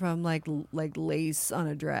different from like lace on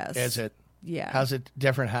a dress. Is it? Yeah. How's it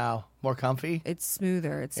different? How more comfy? It's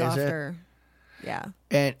smoother. It's Is it? softer. Yeah.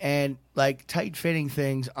 And like tight fitting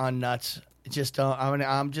things on nuts. Just don't.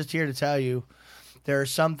 I'm just here to tell you, there are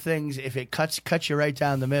some things if it cuts you right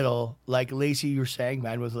down the middle, like Lacy, you were saying,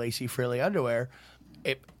 man, with lacy frilly underwear,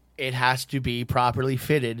 it has to be properly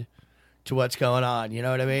fitted to what's going on. You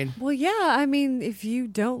know what I mean? Well, yeah. I mean, if you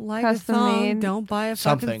don't like Custom a thong, made. don't buy a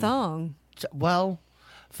Something. fucking thong. Well,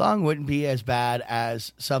 thong wouldn't be as bad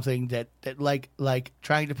as something that like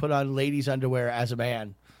trying to put on ladies' underwear as a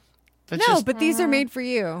man. That's No, just- but these are made for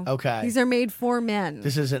you. Okay. These are made for men.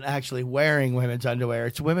 This isn't actually wearing women's underwear.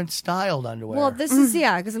 It's women's styled underwear. Well, this is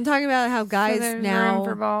because I'm talking about how guys so there's now. room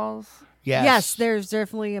for balls. yes. There's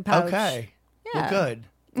definitely a pouch. Okay. Yeah. Well, good.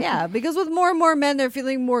 Yeah, because with more and more men, they're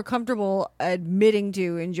feeling more comfortable admitting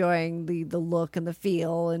to enjoying the look and the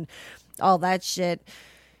feel and all that shit.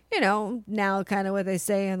 You know, now kind of what they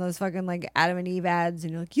say in those fucking like Adam and Eve ads,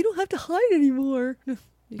 and you're like, you don't have to hide anymore.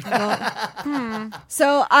 You can go.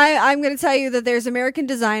 So I'm going to tell you that there's American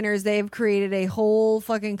designers. They've created a whole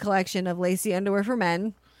fucking collection of lacy underwear for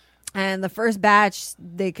men. And the first batch,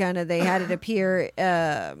 they had it appear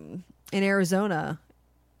in Arizona.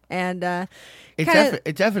 And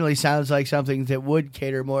It definitely sounds like something that would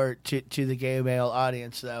cater more to the gay male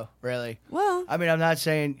audience, though, really. well, I mean, I'm not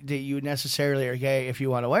saying that you necessarily are gay if you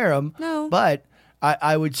want to wear them. No. But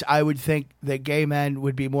I would think that gay men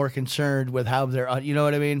would be more concerned with how they're, you know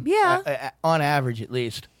what I mean? Yeah. On average, at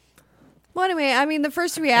least. well, anyway, I mean, the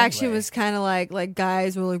first reaction Anyway. was kind of like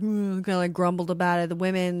guys were like, kind of like grumbled about it. The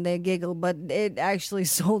women, they giggled, but it actually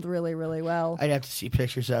sold really, really well. I'd have to see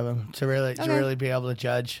pictures of them to really be able to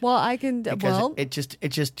judge. Well, I can, Because it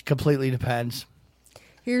just completely depends.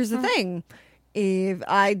 here's the thing. If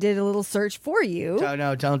I did a little search for you.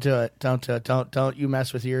 No, don't do it. Don't do it. Don't you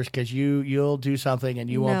mess with yours because you'll do something and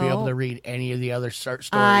you won't be No. able to read any of the other stories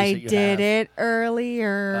I that you did have. it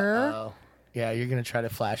earlier. Oh, yeah, you're gonna try to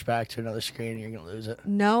flash back to another screen and you're gonna lose it.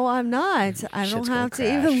 No, I'm not. I Shit's don't gonna have to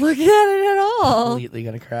crash. even look at it at all. Completely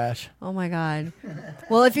gonna crash. Oh my God.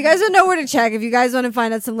 Well, if you guys don't know where to check, if you guys want to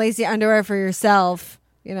find out some lacy underwear for yourself,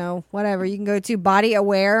 you know, whatever, you can go to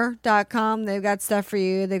bodyaware.com. They've got stuff for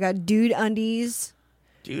you. They've got dude undies,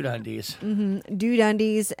 Dude undies. dude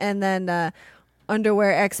undies, and then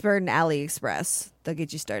underwear expert and AliExpress. They'll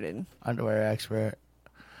get you started. Underwear expert.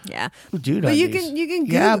 Yeah. Dude But undies. you can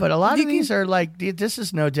Yeah, Google- but a lot you of can- these are like this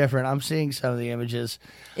is no different. I'm seeing some of the images.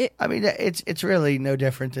 It- I mean, it's really no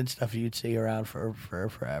different than stuff you'd see around for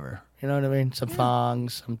forever. You know what I mean? Some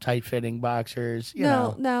thongs, some tight fitting boxers. You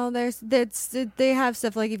know. No, they have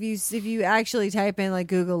stuff like if you actually type in like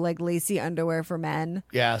Google like lacy underwear for men.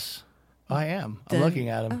 Yes, I am. I'm Then- looking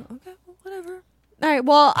at them. Oh, okay, well, whatever. All right,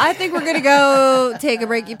 well, I think we're gonna go take a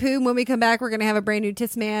break, you poo. When we come back, we're gonna have a brand new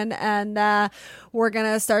Tits Man, and we're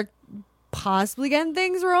gonna start possibly getting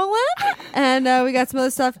things rolling. And we got some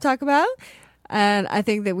other stuff to talk about. And I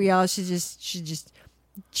think that we all should just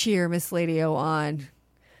cheer Miss Lady O on.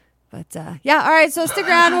 But yeah, all right. So stick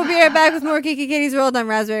around. We'll be right back with more Kiki Katie's World on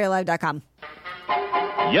RaspberryLive.com.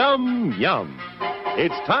 Yum, yum.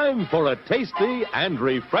 It's time for a tasty and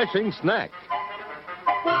refreshing snack.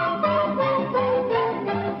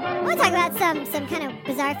 I want to talk about some kind of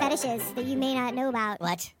bizarre fetishes that you may not know about.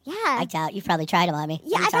 What? Yeah. I doubt you've probably tried them on me.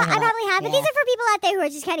 Yeah, I probably have. But these are for people out there who are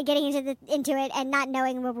just kind of getting into it and not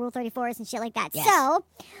knowing what Rule 34 is and shit like that. Yes. So,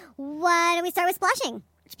 why don't we start with splashing?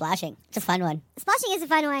 Splashing. It's a fun one. Splashing is a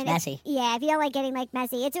fun one. It's messy. Yeah, if you don't like getting like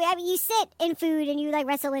messy. You sit in food and you like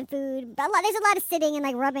wrestle in food. There's a lot of sitting and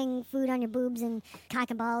like rubbing food on your boobs and cock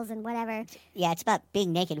and balls and whatever. Yeah, it's about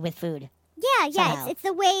being naked with food. Yeah. It's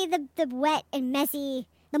the way the wet and messy.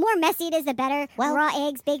 The more messy it is, the better. Well, raw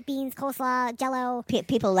eggs, baked beans, coleslaw, Jell-O.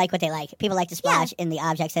 People like what they like. People like to splash in the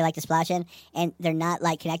objects they like to splash in, and they're not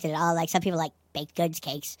like connected at all. Like some people like baked goods,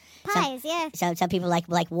 cakes, pies. Some people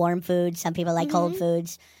like warm food. Some people like cold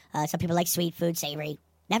foods. Some people like sweet food, savory.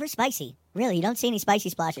 Never spicy. Really, you don't see any spicy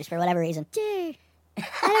splashes for whatever reason. Dude, I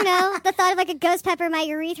don't know. The thought of like a ghost pepper in my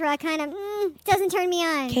urethra kind of doesn't turn me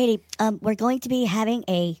on. Katie, we're going to be having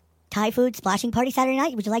a Thai food splashing party Saturday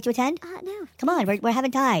night. Would you like to attend? No. Come on, we're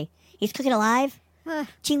having Thai. He's cooking alive.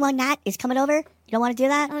 Ching Wong Nat is coming over. You don't want to do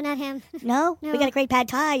that? Oh, not him. No? We got a great pad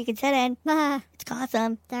Thai you can sit in. It's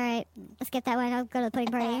awesome. It's all right. Let's get that one. I'll go to the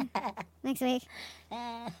pudding party next week.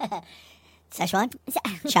 Szechuan?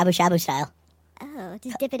 Shabu Shabu style. Oh,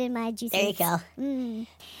 just dip it in my juices. There you go.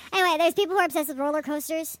 Anyway, there's people who are obsessed with roller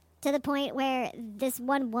coasters to the point where this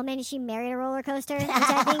one woman, she married a roller coaster. Which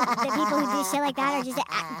I think the people who do shit like that are just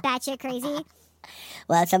batshit crazy.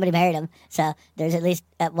 Well, somebody married him, so there's at least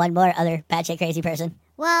one more other batshit crazy person.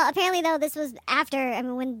 Well, apparently, though, this was after,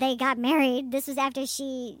 when they got married, this was after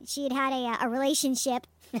she had a relationship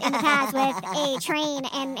in the past with a train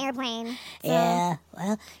and an airplane. So. Yeah,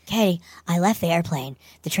 well, Katie, I left the airplane.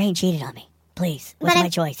 The train cheated on me. Please, what's my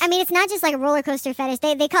choice? It's not just like a roller coaster fetish.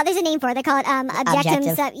 They call there's a name for it. They call it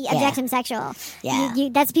objectum sexual. Yeah,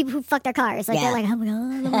 that's people who fuck their cars. Like they're like, oh my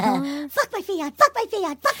god, fuck my Fiat, fuck my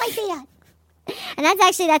Fiat, fuck my Fiat. And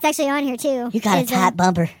that's actually on here too. You got a top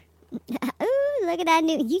bumper. Ooh, look at that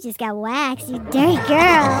new. You just got waxed, you dirty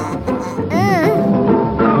girl.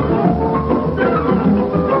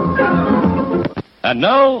 And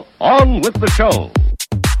now, on with the show.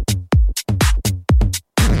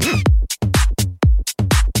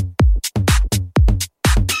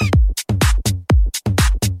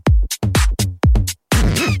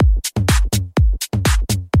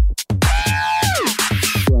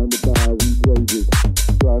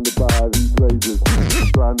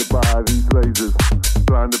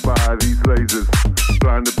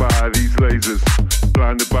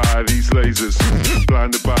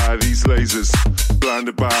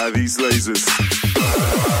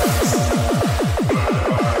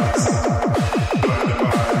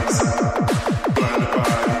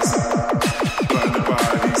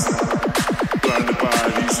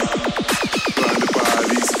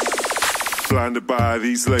 Blinded by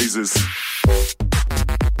these lasers.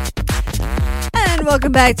 And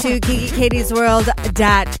welcome back to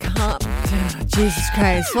KikiKatiesWorld.com. Jesus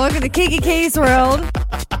Christ. Welcome to Kiki Katie's World.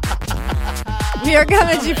 We are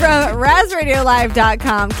coming to you from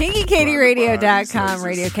RazRadioLive.com, KinkyKatieRadio.com,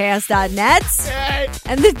 RadioChaos.net,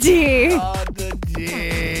 and the D. Oh, the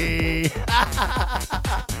D.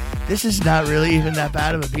 This is not really even that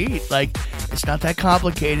bad of a beat. Like, it's not that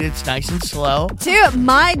complicated. It's nice and slow. Dude,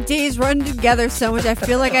 my days run together so much. I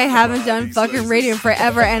feel like I haven't done fucking radio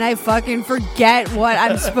forever, and I fucking forget what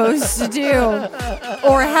I'm supposed to do.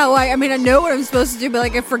 Or how I know what I'm supposed to do, but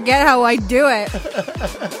like I forget how I do it.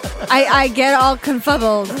 I get all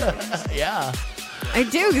confuzzled. Yeah. I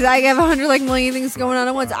do, because I have 100 million things going on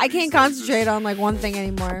at once. I can't concentrate on like one thing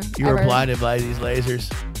anymore. You were blinded by these lasers.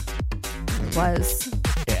 Was.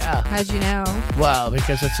 Yeah. How'd you know? Well,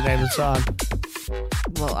 because that's the name of the song.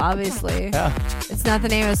 Well, obviously. Yeah. It's not the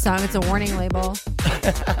name of the song, it's a warning label.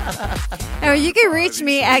 Anyway, you can reach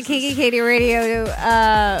me at Kinky Katie Radio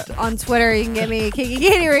on Twitter. You can get me at Kinky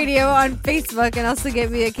Katie Radio on Facebook, and also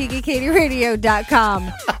get me at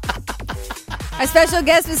KinkyKatieRadio.com. Our special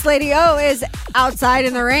guest, Miss Lady O, is outside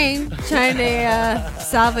in the rain trying to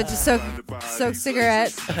salvage a soaked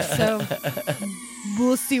cigarette. So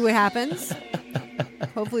we'll see what happens.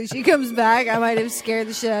 Hopefully she comes back. I might have scared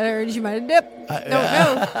the shit out of her and she might have dipped.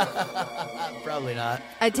 No. Probably not.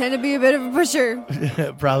 I tend to be a bit of a pusher.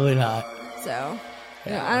 Probably not. So,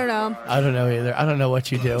 I don't know. I don't know either. I don't know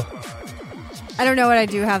what you do. I don't know what I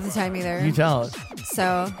do half the time either. You don't.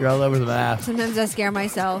 So you're all over the map. Sometimes I scare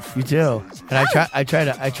myself. You do. And I try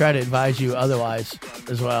to advise you otherwise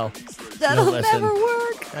as well. That'll never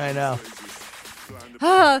work. I know.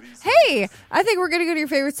 Hey, I think we're going to go to your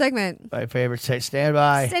favorite segment. My favorite segment. Stand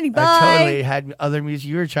by. Standing by. I totally had other music.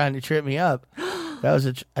 You were trying to trip me up. That was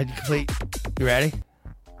a complete. You ready?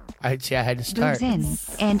 I had to start.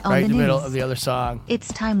 Boobs in and on right the in the middle news. of the other song.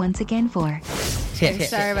 It's time once again for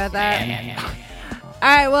Sorry about that. All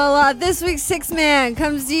right, well, this week's Six Man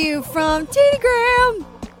comes to you from Tittygram.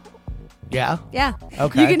 Yeah? Yeah.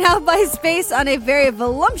 Okay. You can now buy space on a very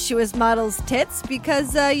voluptuous model's tits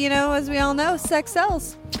because, as we all know, sex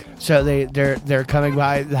sells. So they're coming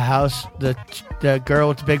by the house. The girl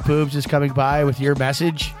with the big boobs is coming by with your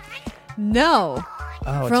message. No.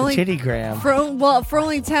 Oh, For it's a tittygram. For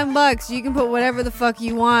only $10, you can put whatever the fuck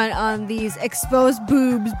you want on these exposed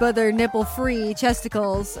boobs, but they're nipple-free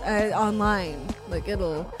chesticles online. Like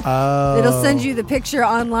it'll send you the picture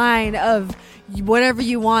online of whatever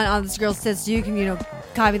you want on this girl's tits. So you can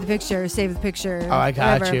copy the picture, save the picture. Oh, I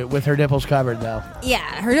got whatever. you. With her nipples covered, though.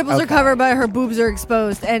 Yeah, her nipples are covered, but her boobs are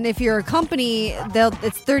exposed. And if you're a company,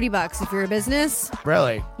 it's $30 if you're a business.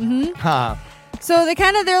 Really? Mm-hmm. Huh. So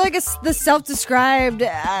they're like the self-described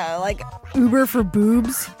like Uber for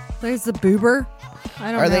boobs. Like it's the boober.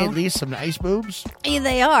 I don't know. Are they at least some nice boobs? Yeah,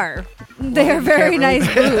 they are. They are very nice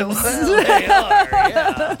boobs. Well, they are.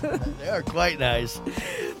 Yeah, they are quite nice.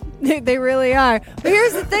 They really are. But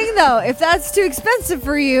here's the thing, though. If that's too expensive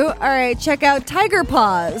for you, all right, check out Tiger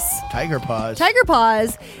Paws. Tiger Paws. Tiger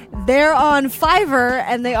Paws. They're on Fiverr,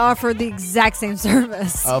 and they offer the exact same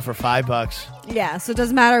service. Oh, for $5. Yeah, so it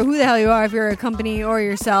doesn't matter who the hell you are, if you're a company or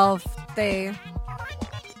yourself. Yeah,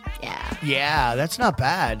 that's not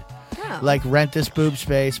bad. No. Like rent this boob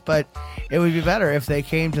space, but it would be better if they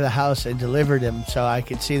came to the house and delivered them so I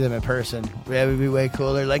could see them in person. That would be way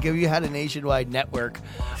cooler. Like if you had a nationwide network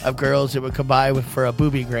of girls that would come by for a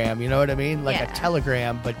boobygram, you know what I mean? Like a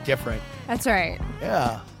telegram, but different. That's right.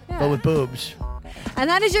 Yeah, but with boobs. And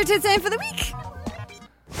that is your Tits Aim for the week.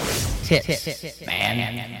 Tits,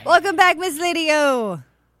 man. Welcome back, Miss Lady O.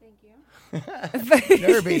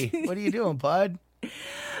 Derby, what are you doing, bud?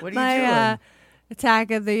 What are you doing?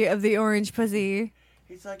 Attack of the orange pussy.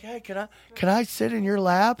 He's like, hey, can I sit in your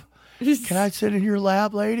lap? Can I sit in your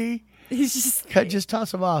lap, lady? He's just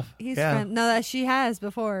toss him off. He's no, that she has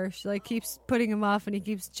before. She keeps putting him off, and he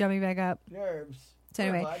keeps jumping back up. Nerves. So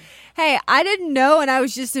anyway, hey, I didn't know, and I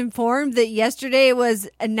was just informed that yesterday was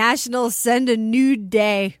a National Send a Nude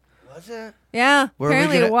Day. Was it? Yeah,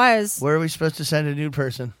 apparently it was. Where are we supposed to send a nude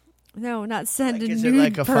person? No, not send a nude person. Is it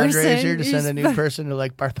like a fundraiser to send a nude person to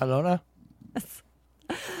like Barcelona?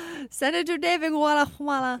 Send it to Dave in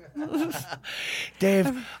Guatemala.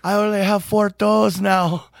 Dave, I only have 4 toes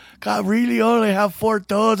now. God, really only have 4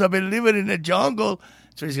 toes. I've been living in the jungle.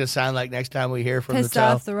 That's what he's going to sound like next time we hear from Pissed the tow.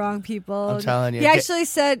 off the wrong people. I'm telling you. He actually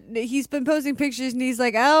said he's been posting pictures and he's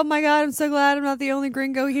like, oh my God, I'm so glad I'm not the only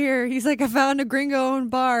gringo here. He's like, I found a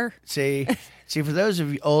gringo-owned bar. See, for those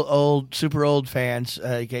of you old, super old fans,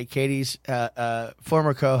 Katie's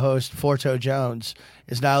former co-host, Forto Jones,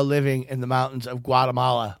 is now living in the mountains of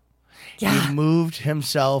Guatemala. Yeah. He moved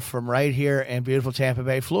himself from right here in beautiful Tampa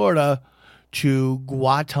Bay, Florida, to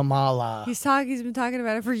Guatemala. He's been talking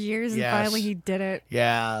about it for years, and finally he did it.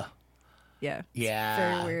 Yeah. Yeah. Yeah.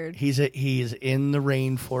 Very weird. He's in the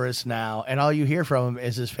rainforest now, and all you hear from him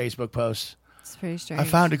is his Facebook posts. It's pretty strange. I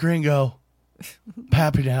found a gringo. I'm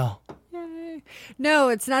happy now. Yay. No,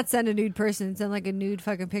 it's not send a nude person. Send like a nude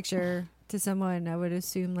fucking picture to someone. I would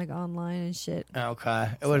assume like online and shit. Okay.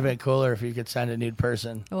 It would have been cooler if you could send a nude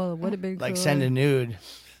person. Well, it would have been like cooler. send a nude.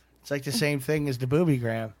 It's like the same thing as the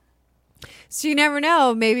boobygram. So you never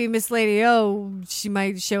know. Maybe Miss Lady O, she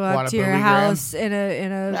might show up to your house in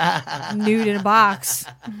a nude in a box.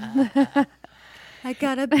 I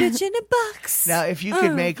got a bitch in a box. Now, if you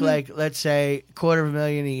could make like, let's say,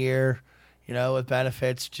 $250,000 a year, with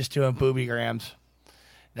benefits, just doing boobygrams.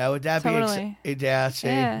 Now, would that Totally. be?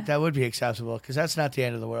 That would be acceptable because that's not the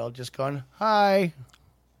end of the world. Just going, hi.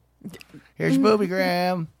 Here's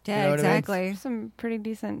boobygram. Yeah, you know exactly. What I mean? Some pretty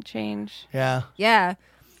decent change. Yeah. Yeah.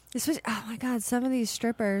 Oh my God, some of these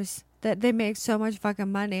strippers that they make so much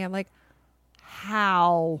fucking money. I'm like,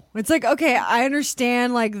 how? It's like, okay, I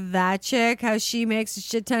understand like that chick, how she makes a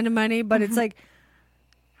shit ton of money, but it's like,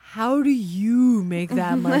 how do you make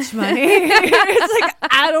that much money? It's like,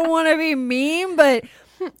 I don't want to be mean, but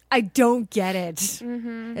I don't get it.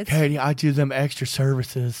 Mm-hmm. Katie, I do them extra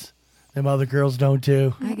services. Them other girls don't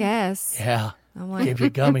do. I guess. Yeah. I'm like, give you a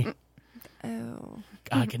gummy. Oh.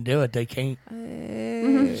 I can do it. They can't.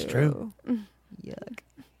 It's true. Yuck.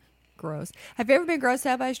 Gross. Have you ever been grossed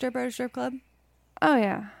out by a stripper at a strip club? Oh,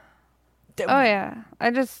 yeah.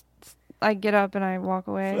 I get up and I walk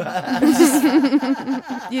away. Try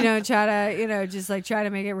to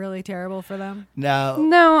make it really terrible for them.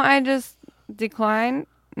 No, I just decline.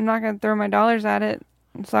 I'm not going to throw my dollars at it.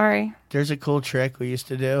 I'm sorry. There's a cool trick we used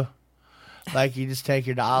to do. Like you just take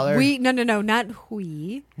your dollar. No, not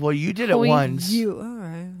we. Well, you did it once. You, all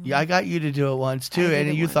right. Yeah, I got you to do it once too,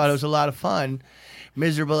 and you thought it was a lot of fun.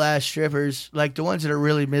 Miserable ass strippers, like the ones that are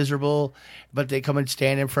really miserable, but they come and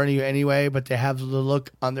stand in front of you anyway, but they have the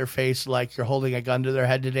look on their face like you're holding a gun to their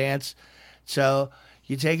head to dance. So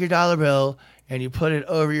you take your dollar bill and you put it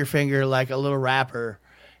over your finger like a little wrapper,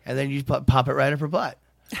 and then you pop it right up her butt.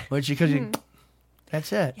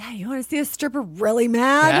 That's it. Yeah, you want to see a stripper really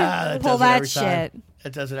mad? Yeah, pull that shit.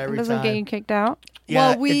 It does it every Doesn't time. get you kicked out.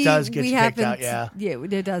 Yeah, well, it does get you kicked happened, out. Yeah,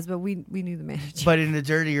 it does. But we knew the manager. But in the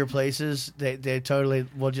dirtier places, they totally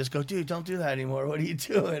will just go, dude, don't do that anymore. What are you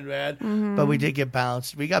doing, man? Mm-hmm. But we did get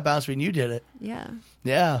bounced. We got bounced when you did it. Yeah.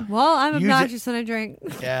 Yeah. Well, I'm You obnoxious when I drink.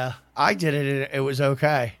 Yeah. I did it and it was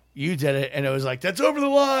okay. You did it and it was like, that's over the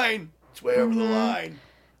line. It's way over the line.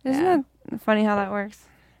 Isn't it funny how that works?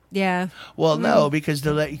 Yeah. Well, no, because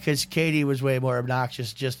Katie was way more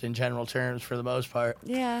obnoxious just in general terms for the most part.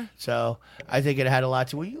 Yeah. So I think it had a lot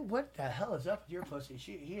to. Well, what the hell is up with your pussy?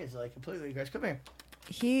 He is like completely aggressive. Come here.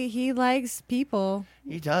 He likes people.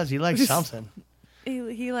 He does. He likes something.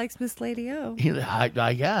 He likes Miss Lady O.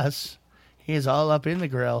 I guess he is all up in the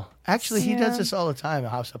grill. Actually, he does this all the time.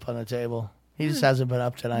 House up on the table. He just hasn't been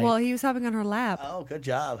up tonight. Well, he was hopping on her lap. Oh, good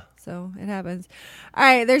job. So it happens. All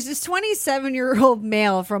right, there's this 27-year-old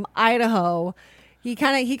male from Idaho. He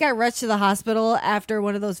got rushed to the hospital after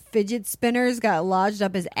one of those fidget spinners got lodged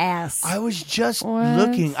up his ass. I was just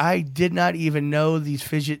looking. I did not even know these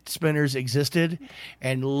fidget spinners existed,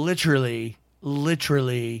 and literally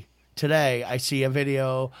today I see a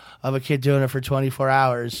video of a kid doing it for 24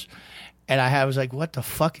 hours, and I was like, "What the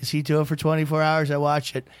fuck is he doing for 24 hours?" I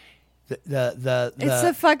watched it. It's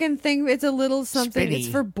a fucking thing. It's a little something. Spinny. It's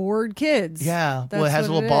for bored kids. Yeah. That's well, it has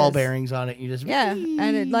what little ball is. bearings on it. You just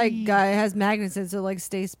and it has magnets in it, so it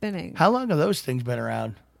stays spinning. How long have those things been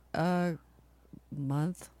around?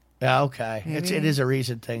 Month. Yeah. Okay. Maybe. It is a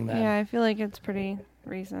recent thing then. Yeah, I feel like it's pretty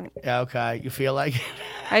recent. Yeah. Okay. You feel like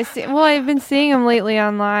I've been seeing them lately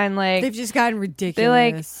online. Like they've just gotten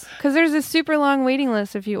ridiculous. They because there's a super long waiting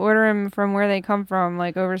list if you order them from where they come from,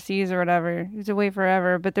 like overseas or whatever. You have to wait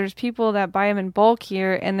forever. But there's people that buy them in bulk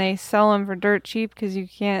here, and they sell them for dirt cheap because you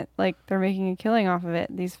can't they're making a killing off of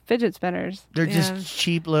it. These fidget spinners. they're just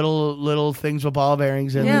cheap little things with ball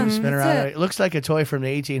bearings and Yeah, they spin that's around. it. It looks like a toy from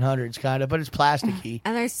the 1800s, kind of, but it's plasticky.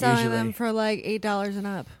 And they're selling usually. them for like $8 and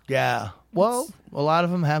up. Yeah. Well, a lot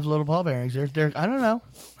of them have little ball bearings. They're I don't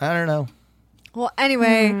know. Well,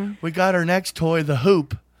 anyway, We got our next toy, the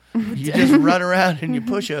hoop. You just run around and you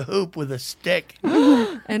push a hoop with a stick.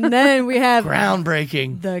 and then we have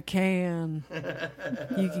Groundbreaking. the can.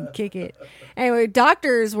 You can kick it. Anyway,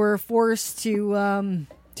 doctors were forced to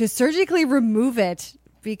surgically remove it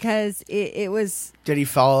because it was. Did he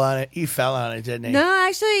fall on it? He fell on it, didn't he? No,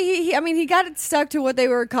 actually, he got it stuck to what they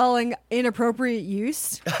were calling inappropriate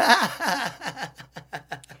use.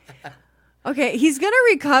 Okay, he's going to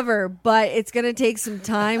recover, but it's going to take some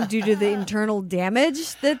time due to the internal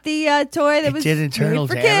damage that the toy that was did internal made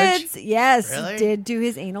for damage? kids, yes, Really? did to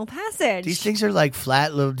his anal passage. These things are like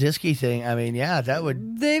flat little disky thing. I mean, yeah, that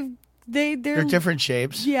would. They're different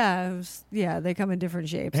shapes. Yeah, they come in different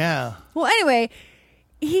shapes. Yeah. Well, anyway,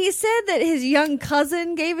 he said that his young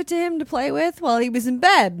cousin gave it to him to play with while he was in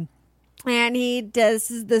bed, and this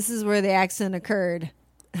is where the accident occurred.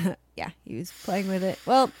 Yeah, he was playing with it.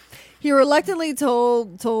 Well, he reluctantly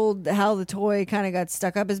told how the toy kind of got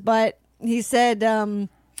stuck up his butt. He said that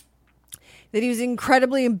he was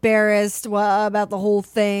incredibly embarrassed about the whole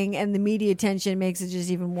thing, and the media attention makes it just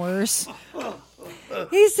even worse.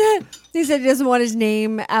 He said he doesn't want his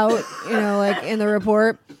name out, in the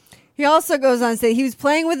report. He also goes on to say he was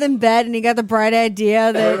playing with in bed, and he got the bright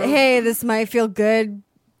idea that, hey, this might feel good.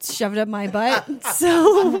 Shove it up my butt.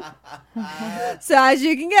 So as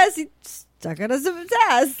you can guess, he stuck it up his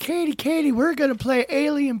ass. Katie, we're going to play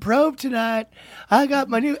Alien Probe tonight. I got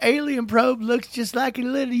my new Alien Probe. Looks just like a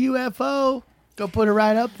little UFO. Go put it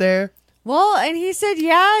right up there. Well, and he said,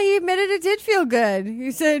 yeah, he admitted it did feel good. He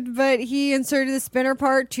said, but he inserted the spinner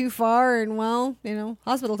part too far and,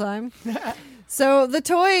 hospital time. So the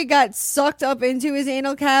toy got sucked up into his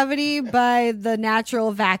anal cavity by the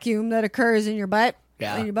natural vacuum that occurs in your butt.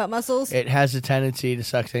 Yeah. In your butt muscles. It has a tendency to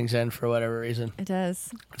suck things in for whatever reason. It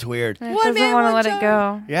does. It's weird. It doesn't want to let it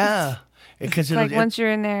go. Yeah. Because once you're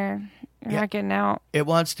in there, you're not getting out. It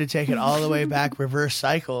wants to take it all the way back, reverse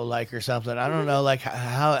cycle, or something. I don't know,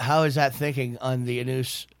 how is that thinking on the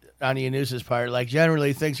Anus's part?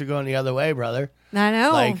 Generally things are going the other way, brother. I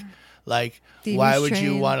know. Why would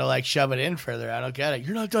you want to shove it in further? I don't get it.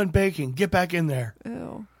 You're not done baking. Get back in there.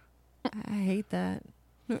 Ew. I hate that.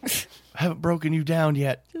 I haven't broken you down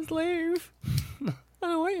yet. Just leave. I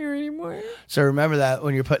don't want you anymore. So remember that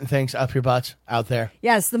when you're putting things up your butts out there.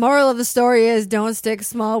 Yes, the moral of the story is don't stick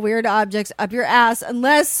small, weird objects up your ass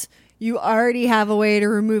unless you already have a way to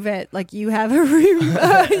remove it. Like you have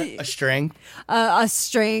A string. A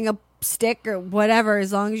string, a stick, or whatever,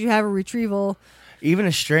 as long as you have a retrieval. Even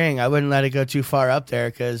a string, I wouldn't let it go too far up there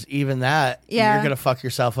because even that, Yeah. you're gonna fuck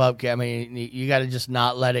yourself up. I mean, you got to just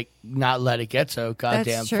not let it get so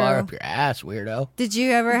goddamn true. far up your ass, weirdo. Did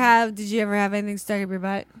you ever have anything stuck up your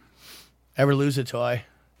butt? Ever lose a toy?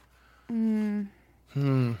 No,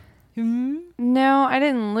 I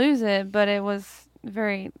didn't lose it, but it was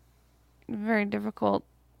very, very difficult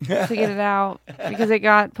to get it out because it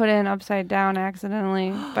got put in upside down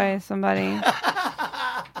accidentally by somebody,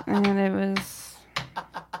 and it was.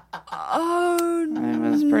 Oh, it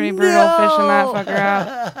was pretty brutal fishing that fucker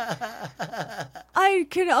out. I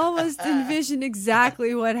can almost envision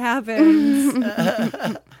exactly what happens.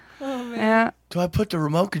 Oh man. Yeah. Do I put the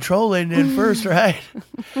remote control in first, right?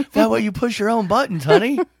 That way you push your own buttons,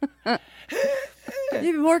 honey. You've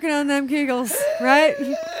been working on them Kegels, right?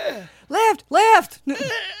 Left.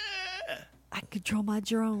 I can control my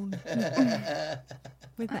drone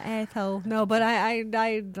with my asshole. No, but I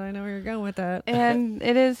know where you're going with that. And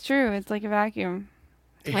it is true. It's like a vacuum.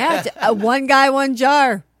 Yeah, one guy, one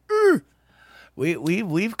jar.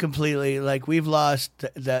 We've completely we've lost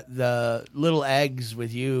the little eggs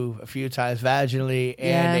with you a few times vaginally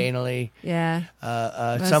and anally. Yeah.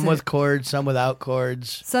 Some with cords, some without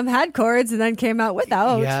cords. Some had cords and then came out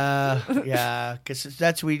without. Yeah. Because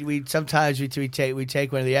that's we sometimes we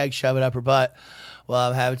take one of the eggs, shove it up her butt. Well,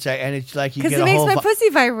 I'm having sex, and it's like you get it a makes whole. my pussy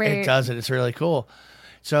vibrate. It does it. It's really cool.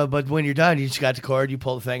 So, but when you're done, you just got the cord. You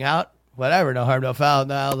pull the thing out. Whatever. No harm, no foul.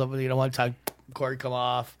 Now, one time cord come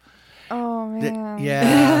off. Oh man.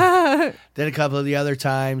 Yeah. Then a couple of the other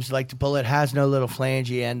times, like the bullet has no little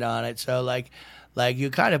flangey end on it, so like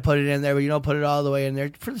you kind of put it in there, but you don't put it all the way in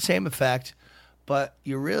there for the same effect. But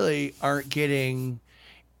you really aren't getting,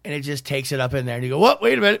 and it just takes it up in there, and you go, "What?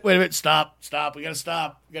 Wait a minute! Stop! We gotta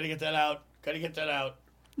stop! We gotta get that out!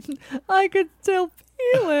 I could still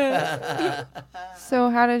feel it." So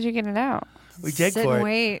how did you get it out? We dig Sit for and it.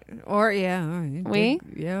 wait, or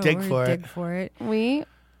dig for it.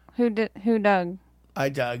 Who dug? I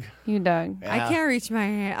dug. You dug. Yeah. I can't reach my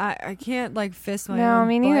hand. I can't fist my No, own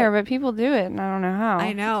me butt. neither. But people do it, and I don't know how.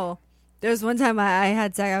 I know. There was one time I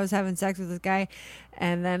was having sex with this guy,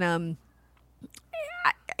 and then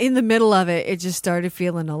in the middle of it, it just started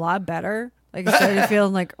feeling a lot better. Like it started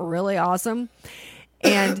feeling like really awesome,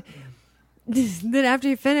 and then after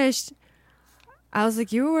he finished, I was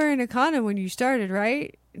like, "You were wearing a condom when you started,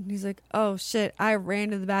 right?" And he's like, "Oh shit, I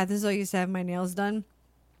ran to the bathroom. This is why I used to have my nails done.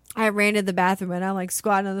 I ran to the bathroom and I'm like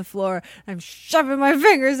squatting on the floor. I'm shoving my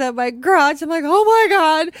fingers at my crotch. I'm like, oh my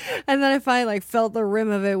God. And then I finally felt the rim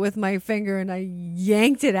of it with my finger and I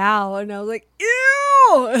yanked it out. And I was like,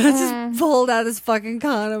 ew. And I just pulled out this fucking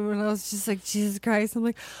condom and I was just like, Jesus Christ. I'm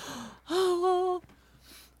like, oh.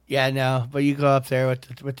 Yeah, no, but you go up there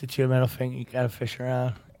with the two middle finger, you gotta fish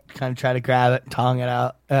around, kind of try to grab it, tongue it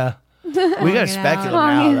out. We got a speculum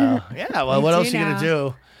now, though. Yeah, well, what else are you gonna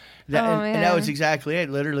do? And that was exactly it.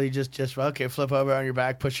 Literally, just okay, flip over on your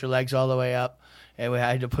back, push your legs all the way up, and we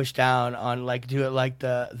had to push down on do it like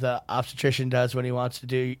the obstetrician does when he wants to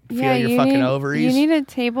feel your fucking ovaries. You need a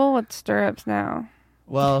table with stirrups now.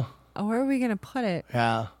 Well, where are we gonna put it?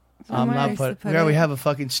 Yeah, we have a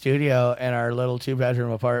fucking studio in our little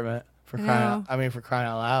 2-bedroom apartment for crying out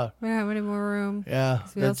loud. We don't have any more room. Yeah,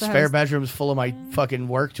 the spare bedroom's full of my fucking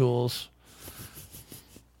work tools.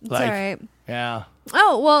 It's all right. Yeah.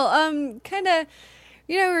 Oh, well, kind of,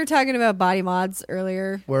 we were talking about body mods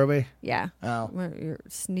earlier. Were we? Yeah. Oh. Your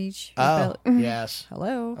sneech. Oh, yes.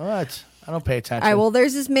 Hello. What? I don't pay attention. All right, well,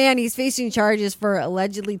 there's this man. He's facing charges for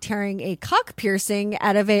allegedly tearing a cock piercing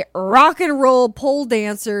out of a rock and roll pole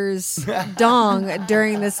dancer's dong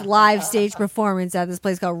during this live stage performance at this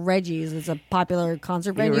place called Reggie's. It's a popular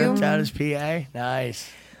concert venue. You ripped out his PA?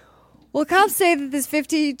 Nice. Well, cops say that this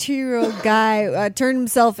 52-year-old guy turned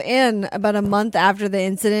himself in about a month after the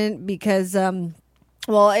incident because, it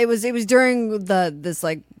was during this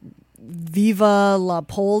Viva La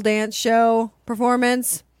Pole dance show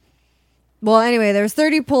performance. Well, anyway, there was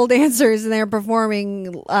 30 pole dancers and they were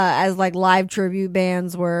performing as live tribute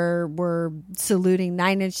bands were saluting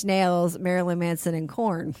Nine Inch Nails, Marilyn Manson, and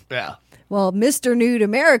Korn. Yeah. Well, Mr. Nude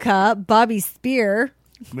America, Bobby Spear.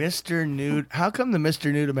 Mr. Nude. How come the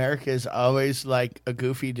Mr. Nude America is always a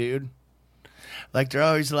goofy dude? Like they're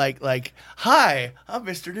always like, hi, I'm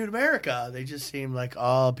Mr. Nude America. They just seem like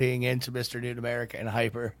all being into Mr. Nude America and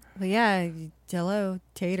hyper. But yeah, hello,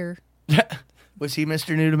 Tater. Was he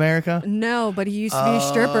Mr. Nude America? No, but he used to be a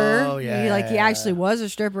stripper. Oh, yeah. He actually was a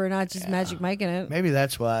stripper, not just Magic Mike in it. Maybe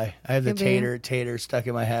that's why. I have the Could be. tater stuck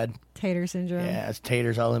in my head. Tater syndrome. Yeah, it's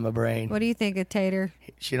taters all in my brain. What do you think of Tater?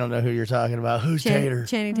 She don't know who you're talking about. Who's Tater?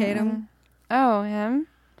 Channing Tatum. Oh, him?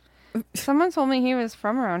 Someone told me he was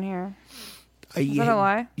from around here. Is that a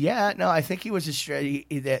lie? Yeah, no, I think he was a straight.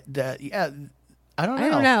 Yeah, I don't know. I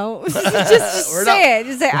don't know. just say it.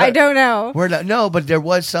 Just say, I don't know. We're not. No, but there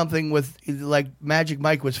was something with, like, Magic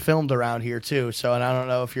Mike was filmed around here, too. So, and I don't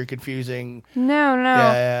know if you're confusing. No.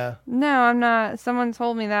 Yeah. No, I'm not. Someone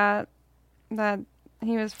told me that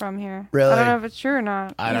he was from here. Really? I don't know if it's true or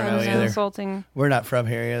not. I don't know It's either. Insulting. We're not from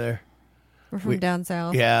here either. We're from down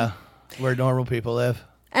south. Yeah, where normal people live.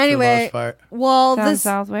 Anyway, for the most part. well, Down this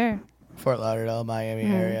south where? Fort Lauderdale, Miami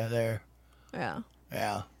area there.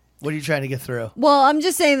 Yeah. What are you trying to get through? Well, I'm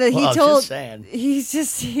just saying that Just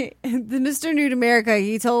saying. The Mr. Nude America,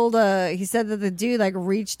 he said that the dude like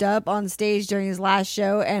reached up on stage during his last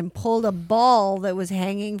show and pulled a ball that was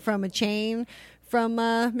hanging from a chain from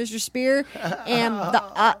Mr. Spear, and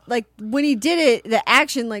like when he did it, the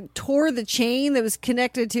action like tore the chain that was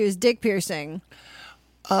connected to his dick piercing.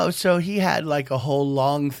 Oh, so he had like a whole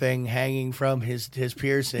long thing hanging from his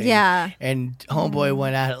piercing. Yeah. And homeboy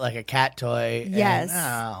went at it like a cat toy. Yes.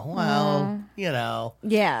 And, you know.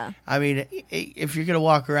 Yeah. I mean, if you're going to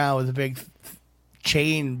walk around with a big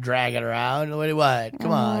chain dragging around, what?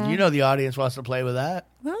 Come on. You know the audience wants to play with that.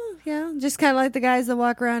 Well, yeah. Just kind of like the guys that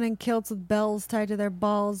walk around in kilts with bells tied to their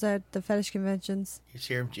balls at the fetish conventions. You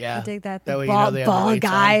see them? Yeah. I dig that. That The way you know they have the ball lights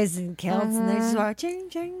on. guys in kilts, and they just walk, ching,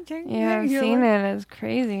 ching, ching. Yeah, I've You're seen like- it. It's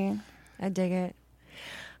crazy. I dig it.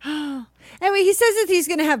 Anyway, he says that he's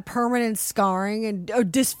going to have permanent scarring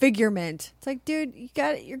and disfigurement. It's like, dude,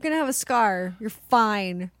 you're going to have a scar. You're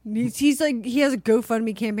fine. He's like, he has a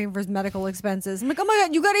GoFundMe campaign for his medical expenses. I'm like, oh my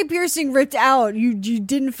God, you got a piercing ripped out. You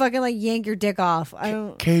didn't fucking like yank your dick off. I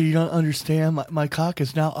don't. Katie, you don't understand. My cock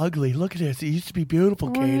is now ugly. Look at it. It used to be beautiful,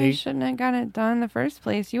 Well, Katie. you shouldn't have got it done in the first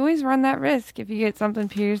place. You always run that risk. If you get something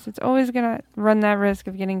pierced, it's always going to run that risk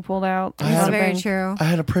of getting pulled out. That's very true. I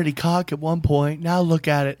had a pretty cock at one point. Now look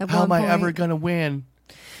at it. How am I ever going to win?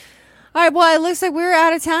 All right, well, it looks like we're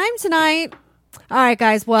out of time tonight. All right,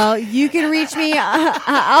 guys. Well, you can reach me.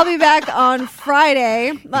 I'll be back on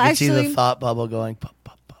Friday. You can see the thought bubble going. Pop,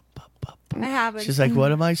 pop, pop, pop, pop, pop. I haven't. She's like,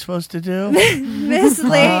 what am I supposed to do? Miss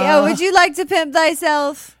Lady, would you like to pimp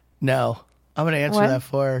thyself? No. I'm going to answer What? that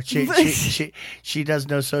for her. She does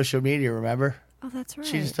no social media, remember? Oh, that's right.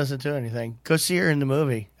 She just doesn't do anything. Go see her in the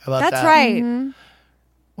movie. How about That's that? right. Mm-hmm.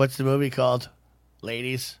 What's the movie called?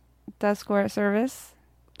 Ladies. Escort service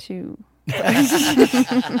 2.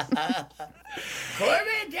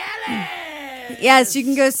 Yes, you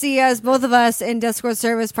can go see us, both of us, in Discord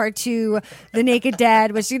Service Part 2, The Naked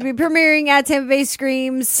Dad, which is going to be premiering at Tampa Bay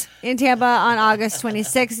Screams in Tampa on August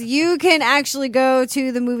 26th. You can actually go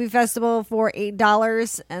to the movie festival for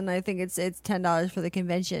 $8, and I think it's $10 for the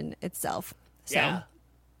convention itself. So Yeah.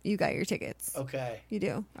 you got your tickets. Okay. You do.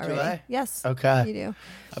 Do Already. I? Yes. Okay. You do.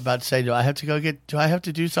 I'm about to say, do I have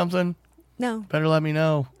to do something? No. Better let me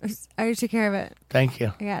know. I already took care of it. Thank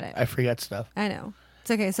you. I got it. I forget stuff. I know. It's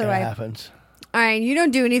okay. So It do I. happens. All right. You don't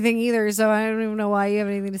do anything either, so I don't even know why you have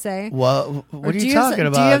anything to say. Well, Or what are do you have talking some-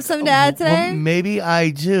 about? Do you have something to add today? Well, maybe I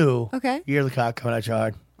do. Okay. You're the cock coming at you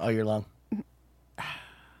hard all year long.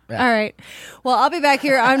 Yeah. All right. Well, I'll be back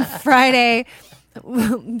here on Friday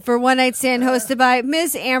for One Night Stand hosted by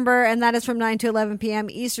Miss Amber, and that is from 9 to 11 p.m.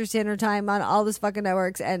 Eastern Standard Time on all those fucking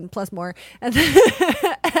networks and plus more.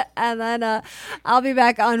 And then I'll be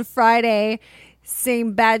back on Friday,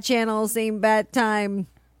 same bad channel, same bad time,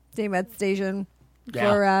 same bad station.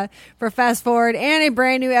 Yeah. For Fast Forward and a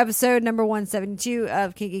brand new episode, number 172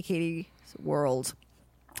 of Kinky Katie's World.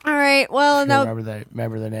 All right. Well, now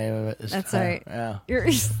Remember the name of it. that's right. Yeah.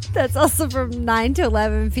 That's also from 9 to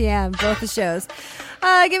 11 p.m. Both the shows.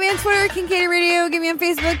 Get me on Twitter, Kincaid Radio. Get me on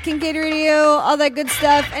Facebook, Kincaid Radio. All that good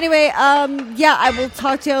stuff. Anyway, yeah, I will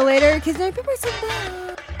talk to you later. Because now people are so bad.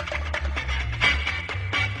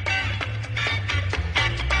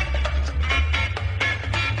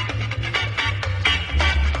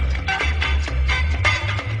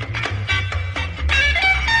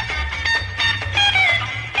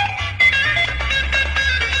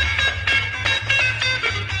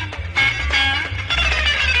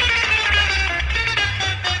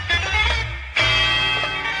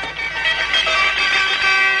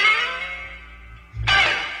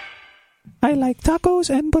 I like tacos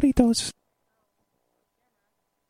and burritos.